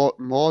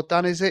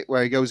Mordan, is it?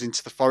 Where he goes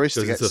into the forest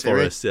to get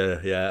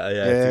Ciri.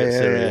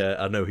 Yeah.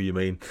 I know who you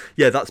mean.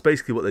 Yeah, that's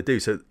basically what they do.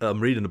 So I'm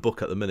reading a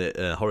book at the minute,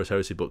 a Horus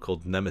Heresy book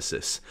called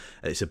Nemesis,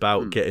 and it's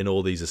about getting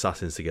all these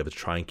assassins together to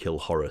try and kill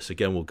Horus.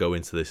 Again, we'll go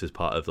into this as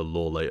part of the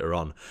lore later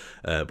on,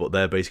 but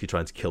they're basically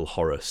trying to kill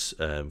Horus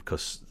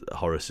because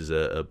Horus is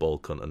a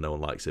bald cunt and no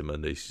one likes him,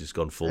 and he's just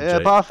gone full. Yeah,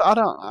 but I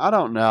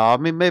don't know. I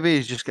mean, maybe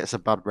he just gets a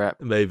bad rep.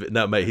 Maybe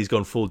no, mate. He's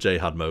gone full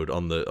jihad mode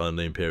on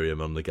the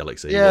Imperium, on the galaxy.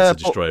 He Yeah,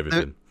 wants to destroy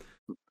everything.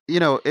 You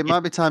know, it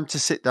might be time to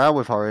sit down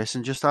with Horus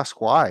and just ask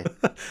why.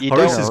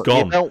 Horus is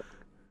gone.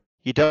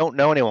 You don't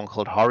know anyone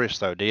called Horus,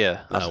 though, do you?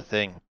 That's the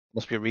thing.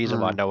 Must be a reason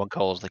why no one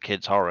calls the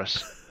kids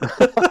Horus.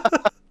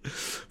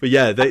 But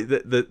yeah, they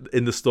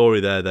in the story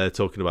they're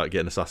talking about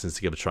getting assassins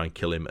together to try and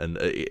kill him, and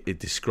it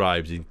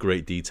describes in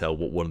great detail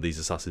what one of these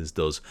assassins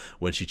does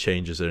when she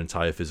changes her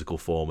entire physical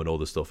form and all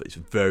this stuff. It's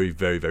very,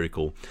 very, very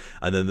cool.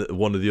 And then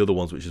one of the other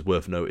ones which is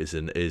worth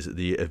noticing is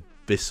the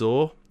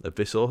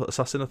Abyssor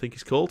assassin, I think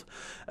he's called.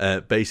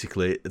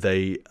 Basically,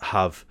 they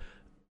have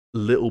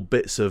little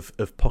bits of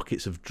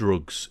pockets of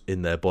drugs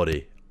in their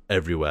body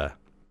everywhere,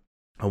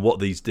 and what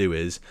these do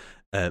is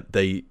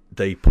they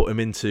put him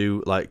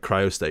into like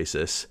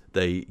cryostasis.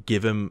 They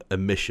give him a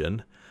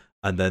mission,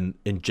 and then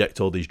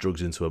inject all these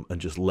drugs into him and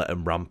just let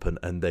him rampant.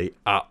 And they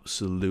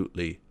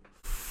absolutely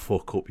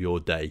fuck up your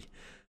day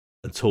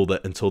until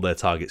their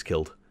target's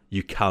killed.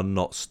 You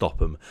cannot stop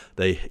them.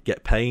 They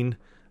get pain,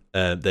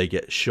 they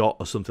get shot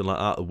or something like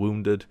that, or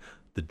wounded.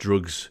 The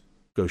drugs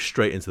go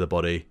straight into the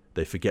body.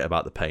 They forget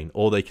about the pain.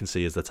 All they can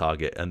see is the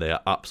target, and they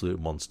are absolute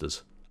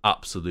monsters.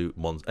 Absolute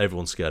monsters.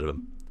 Everyone's scared of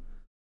them.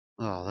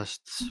 Oh, that's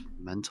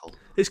mental.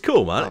 It's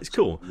cool, man. It's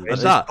cool.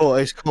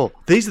 It's cool.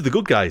 These are the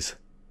good guys.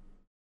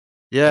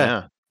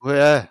 Yeah.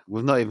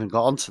 We've not even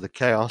got onto the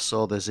Chaos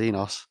or the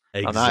Xenos.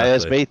 Exactly. And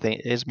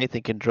that is me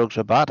thinking drugs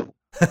are bad.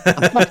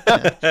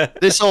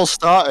 This all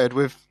started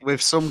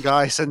with some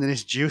guy sending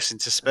his juice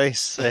into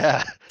space.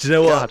 Yeah. Do you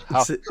know what?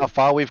 How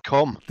far we've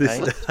come.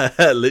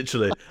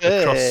 Literally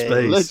across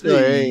space.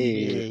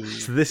 Literally.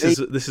 So this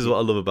is what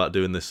I love about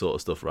doing this sort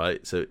of stuff,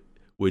 right? So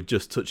we're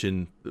just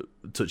touching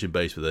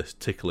base with this,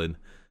 tickling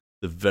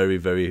the very,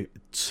 very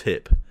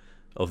tip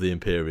of the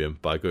Imperium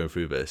by going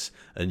through this,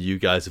 and you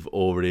guys have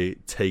already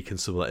taken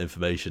some of that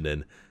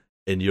information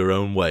in your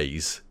own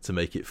ways to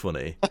make it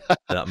funny.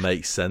 That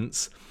makes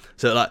sense.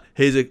 So, like,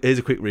 here's a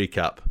quick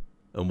recap,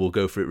 and we'll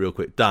go through it real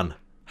quick. Dan,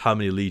 how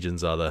many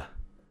legions are there?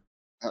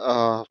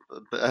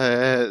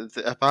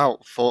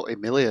 About 40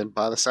 million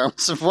by the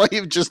sounds of what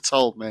you've just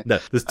told me. No,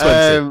 there's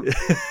 20.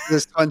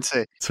 There's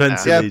 20.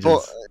 20 yeah, legions.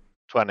 but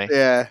 20.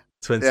 Yeah.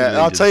 20 yeah. legions.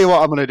 I'll tell you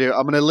what I'm going to do.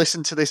 I'm going to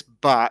listen to this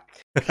back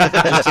and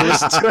to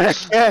listen to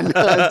it again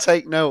and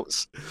take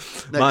notes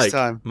next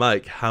time.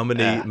 Mike, how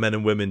many men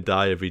and women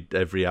die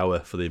every hour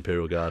for the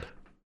Imperial Guard?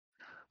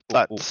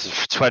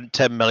 That's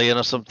 10 million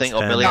or something,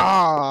 or million.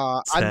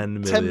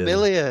 10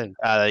 million.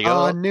 There you go.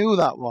 Oh, I knew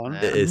that one.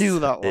 I knew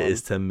that one. It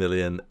is 10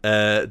 million.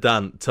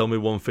 Dan, tell me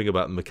one thing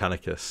about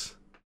Mechanicus.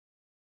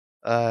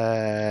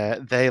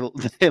 They've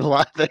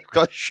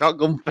got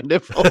shotgun for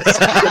nipples.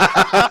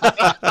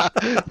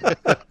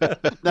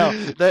 No,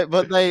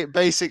 they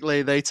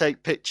basically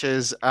take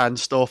pictures and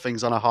store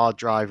things on a hard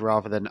drive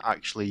rather than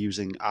actually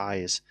using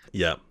eyes.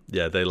 Yeah,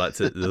 they like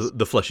to.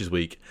 The flesh is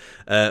weak.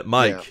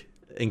 Mike. Yeah.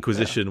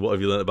 Inquisition. What have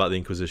you learned about the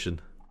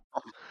Inquisition?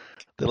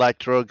 They like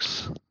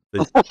drugs. They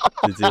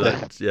do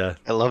like, yeah.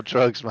 I love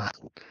drugs, man.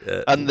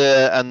 Yeah. And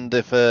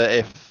if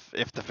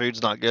the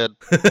food's not good,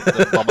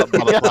 bomb a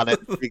planet.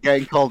 You're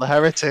getting called a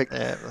heretic.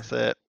 Yeah, that's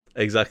it.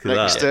 Exactly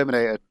that.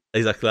 Exterminated.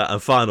 Exactly that.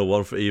 And final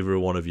one for either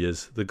one of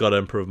yous. The God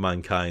Emperor of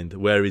Mankind.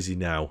 Where is he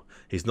now?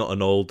 He's not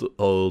an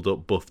old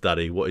up buff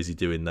daddy. What is he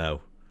doing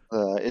now?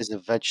 Is a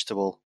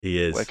vegetable. He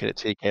is. Working at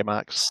TK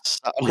Maxx.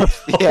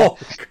 Yeah. Oh,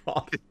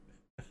 God.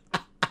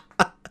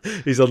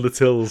 He's on the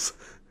tills.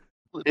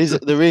 He's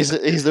the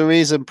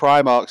reason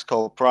Primark's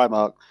called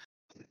Primark.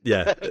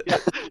 Yeah.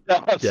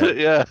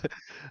 Yeah.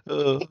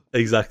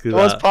 Exactly. There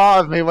was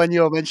part of me when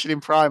you were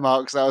mentioning Primark,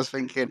 because I was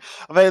thinking,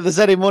 I mean, if there's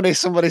any money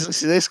somebody's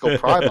listening to this called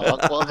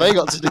Primark, what have they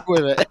got to do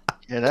with it?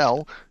 You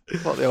know,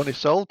 but they only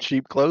sold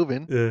cheap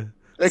clothing. Yeah.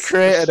 They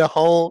created a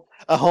whole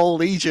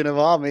legion of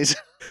armies.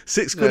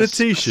 £6 a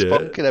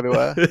t-shirt. Spunking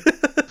everywhere.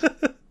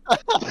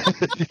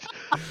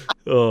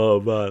 Oh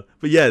man,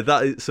 but yeah,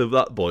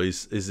 that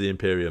boys is the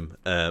Imperium.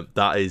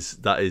 That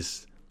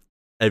is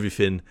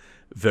everything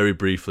very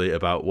briefly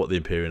about what the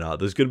Imperium are.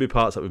 There's going to be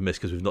parts that we've missed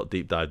because we've not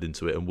deep dived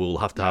into it, and we'll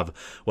have to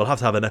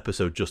have an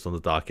episode just on the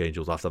Dark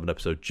Angels. We'll have to have an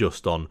episode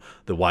just on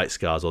the White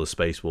Scars or the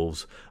Space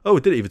Wolves. Oh,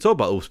 we didn't even talk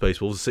about the Space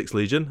Wolves, the 6th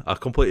Legion. I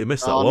completely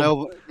missed that one.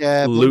 No,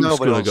 yeah, Luke's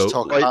nobody going to wants go. to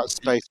talk about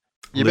space.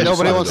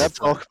 Nobody wants to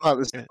talk about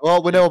this.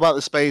 All we know about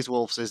the Space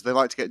Wolves is they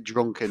like to get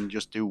drunk and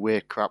just do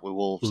weird crap with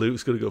wolves.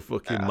 Luke's going to go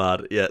fucking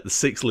mad. Yeah, the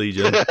 6th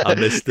Legion, I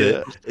missed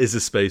it, is the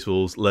Space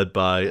Wolves led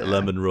by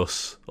Lemon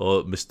Russ,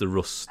 or Mr.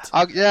 Rust.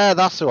 Yeah,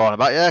 that's the one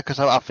about, because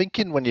I'm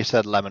thinking when you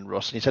said Lemon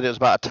Rust and you said it was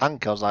about a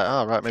tank, I was like,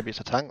 oh, right, maybe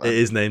it's a tank then. It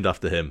is named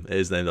after him.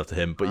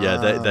 But yeah,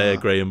 they are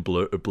grey and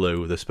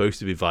blue. They're supposed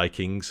to be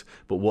Vikings,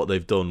 but what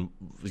they've done,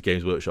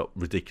 Games Workshop,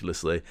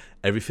 ridiculously,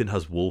 everything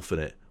has wolf in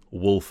it.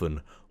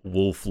 Wolfen,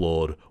 Wolf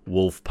Lord,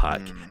 Wolf Pack,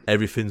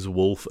 everything's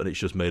wolf, and it's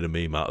just made a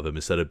meme out of them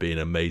instead of being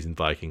amazing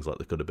Vikings like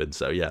they could have been.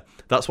 So yeah,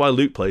 that's why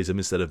Luke plays them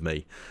instead of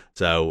me.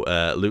 So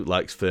Luke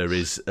likes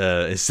furries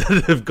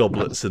instead of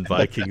goblets and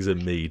Vikings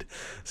and mead.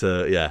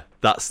 So yeah,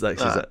 that's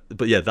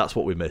but yeah, that's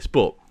what we missed.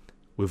 But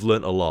we've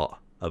learnt a lot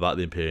about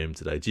the Imperium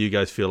today. Do you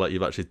guys feel like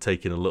you've actually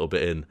taken a little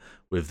bit in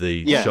with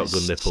the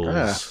shotgun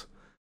nipples?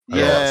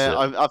 Yeah,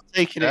 I've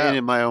taken it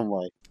in my own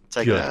way.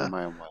 I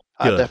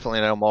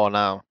definitely know more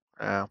now.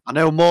 Yeah. I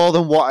know more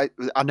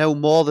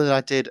than I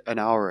did an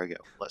hour ago.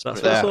 That's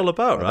what it's all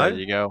about, right? There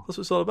you go. That's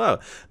what it's all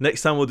about.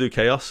 Next time we'll do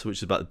Chaos, which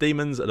is about the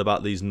demons and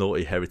about these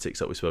naughty heretics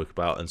that we spoke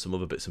about, and some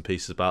other bits and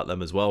pieces about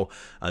them as well.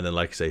 And then,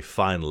 like I say,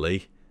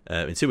 finally,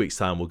 in 2 weeks'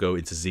 time, we'll go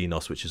into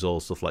Xenos, which is all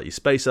stuff like your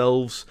space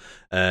elves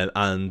and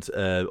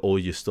all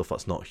your stuff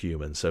that's not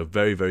human. So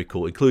very, very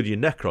cool, including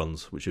your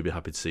Necrons, which you'll be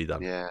happy to see,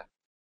 Dan. Yeah,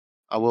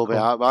 I will be.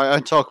 I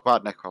talk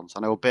about Necrons. I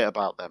know a bit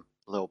about them,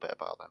 a little bit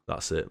about them.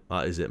 That's it.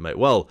 That is it, mate.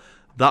 Well,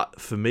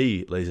 that for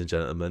me, ladies and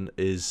gentlemen,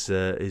 is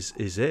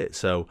it.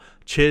 So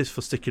cheers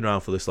for sticking around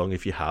for this long.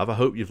 If you have, I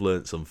hope you've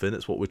learned something.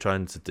 That's what we're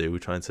trying to do. We're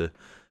trying to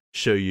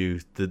show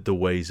you the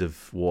ways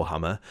of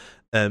Warhammer.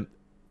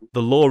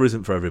 The lore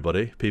isn't for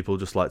everybody. People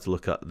just like to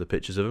look at the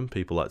pictures of them.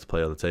 People like to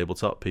play on the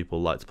tabletop.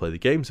 People like to play the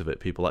games of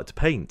it. People like to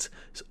paint.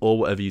 It's all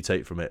whatever you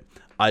take from it.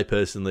 I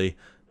personally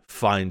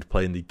find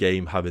playing the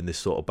game, having this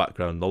sort of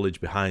background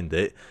knowledge behind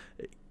it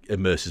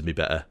immerses me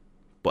better.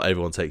 But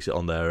everyone takes it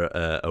on their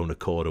own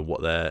accord and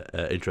what they're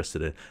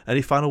interested in.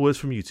 Any final words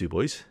from you two,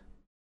 boys?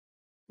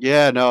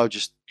 Yeah, no,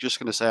 just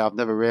going to say I've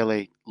never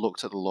really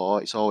looked at the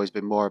lore. It's always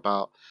been more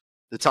about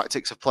the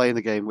tactics of playing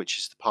the game, which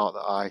is the part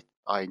that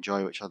I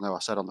enjoy, which I know I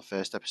said on the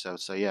first episode.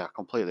 So yeah, I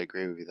completely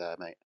agree with you there,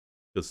 mate.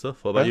 Good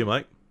stuff. What about you,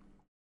 Mike?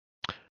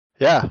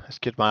 Yeah, it's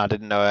good, man. I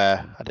didn't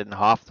know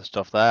half the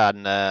stuff there,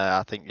 and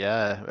I think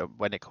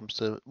when it comes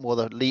to more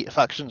the elite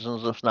factions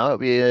and stuff now,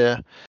 it'll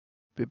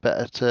be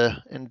better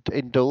to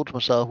indulge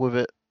myself with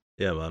it.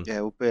 Yeah, man.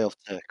 Yeah, we'll be able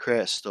to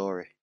create a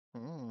story.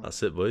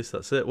 That's it, boys.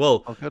 That's it.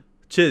 Well,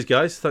 cheers,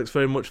 guys. Thanks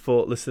very much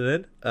for listening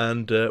in,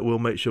 and we'll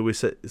make sure we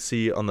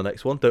see you on the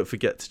next one. Don't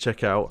forget to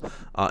check out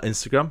our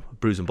Instagram,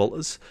 Brews and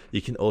Bolters.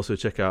 You can also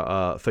check out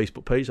our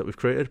Facebook page that we've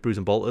created, Brews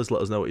and Bolters.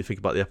 Let us know what you think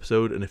about the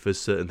episode, and if there's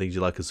certain things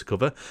you'd like us to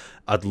cover.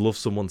 I'd love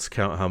someone to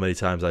count how many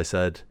times I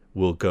said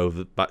we'll go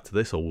back to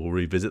this or we'll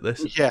revisit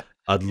this. Yeah.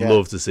 I'd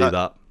love to see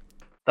that.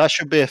 That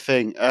should be a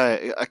thing.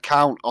 A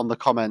count on the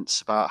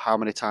comments about how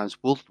many times.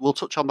 We'll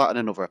touch on that in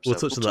another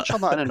episode. We'll touch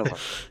on that in another.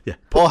 Yeah.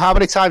 Or how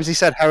many times he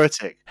said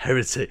heretic.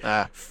 Heretic.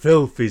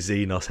 Filthy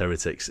Xenos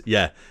heretics.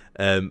 Yeah.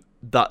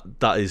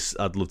 That is.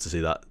 I'd love to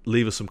see that.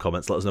 Leave us some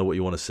comments. Let us know what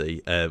you want to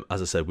see.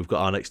 As I said, we've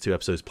got our next 2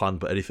 episodes planned,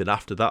 but anything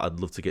after that, I'd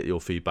love to get your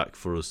feedback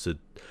for us to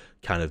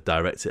kind of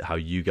direct it how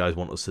you guys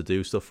want us to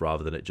do stuff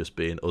rather than it just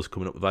being us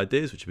coming up with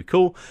ideas, which would be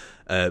cool.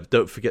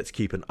 Don't forget to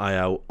keep an eye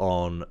out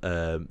on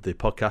the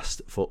podcast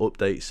for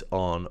updates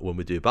on when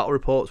we do battle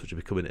reports, which will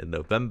be coming in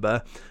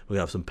November. We're going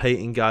to have some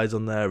painting guides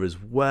on there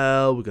as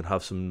well. We're going to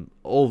have some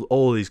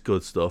all these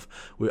good stuff.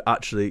 We're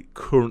actually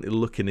currently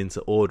looking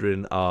into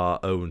ordering our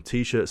own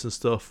t-shirts and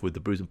stuff with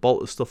the Brews and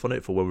Bolters stuff on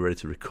it for when we're ready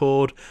to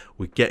record.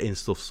 We're getting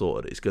stuff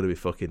sorted. It's going to be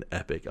fucking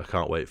epic. I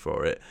can't wait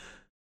for it.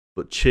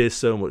 But cheers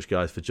so much,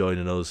 guys, for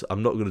joining us.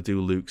 I'm not going to do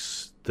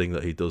Luke's thing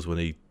that he does when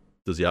he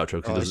does the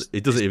outro because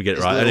he doesn't even get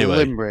it right anyway.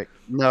 Limerick.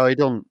 No, he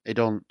don't.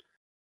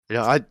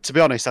 To be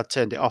honest, I'd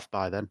turned it off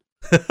by then.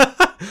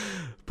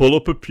 Pull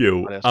up a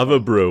pew, have a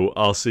brew.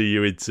 I'll see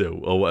you in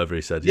 2 or whatever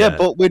he said. Yeah,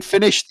 but you'd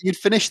finish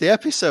the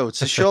episode,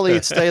 so surely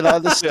you'd stay there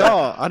at the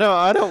start. I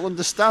don't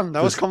understand.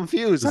 I was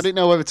confused. I didn't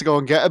know whether to go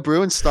and get a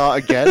brew and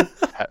start again.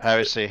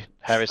 Heresy.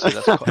 That's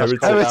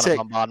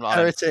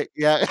Heretic.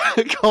 Yeah,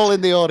 call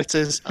in the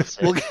auditors.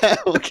 We'll get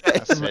him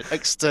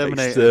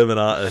exterminated.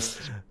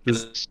 Exterminators.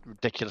 There's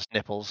ridiculous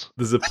nipples.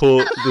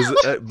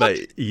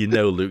 Mate. You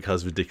know Luke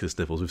has ridiculous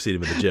nipples. We've seen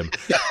him in the gym,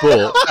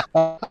 but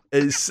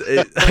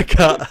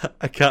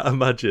I can't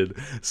imagine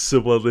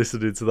someone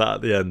listening to that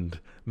at the end,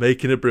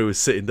 making a brew, is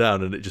sitting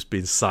down and it just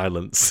being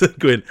silence,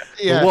 going,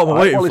 well, "What am I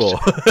waiting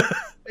for?"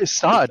 It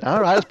started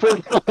now, right?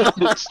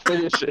 Let's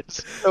finish it.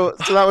 So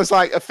that was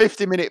like a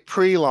 50-minute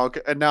pre-log,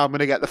 and now I'm going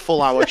to get the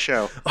full hour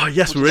show. Oh,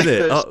 yes, we're in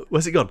it. Oh,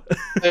 where's it gone?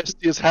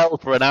 Thirsty as hell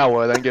for an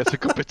hour, then get a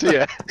cup of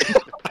tea.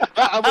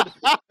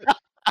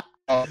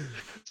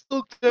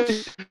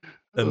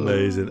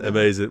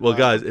 Amazing. Well,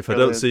 guys, if I don't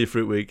Brilliant. see you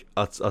Fruit Week,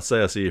 I'd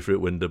say I see you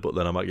Fruit Window, but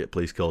then I might get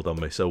police called on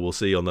me. So we'll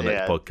see you on the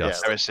next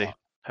podcast.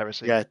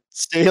 Heresy. Yeah.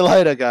 See you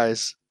later,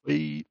 guys.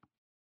 Bye.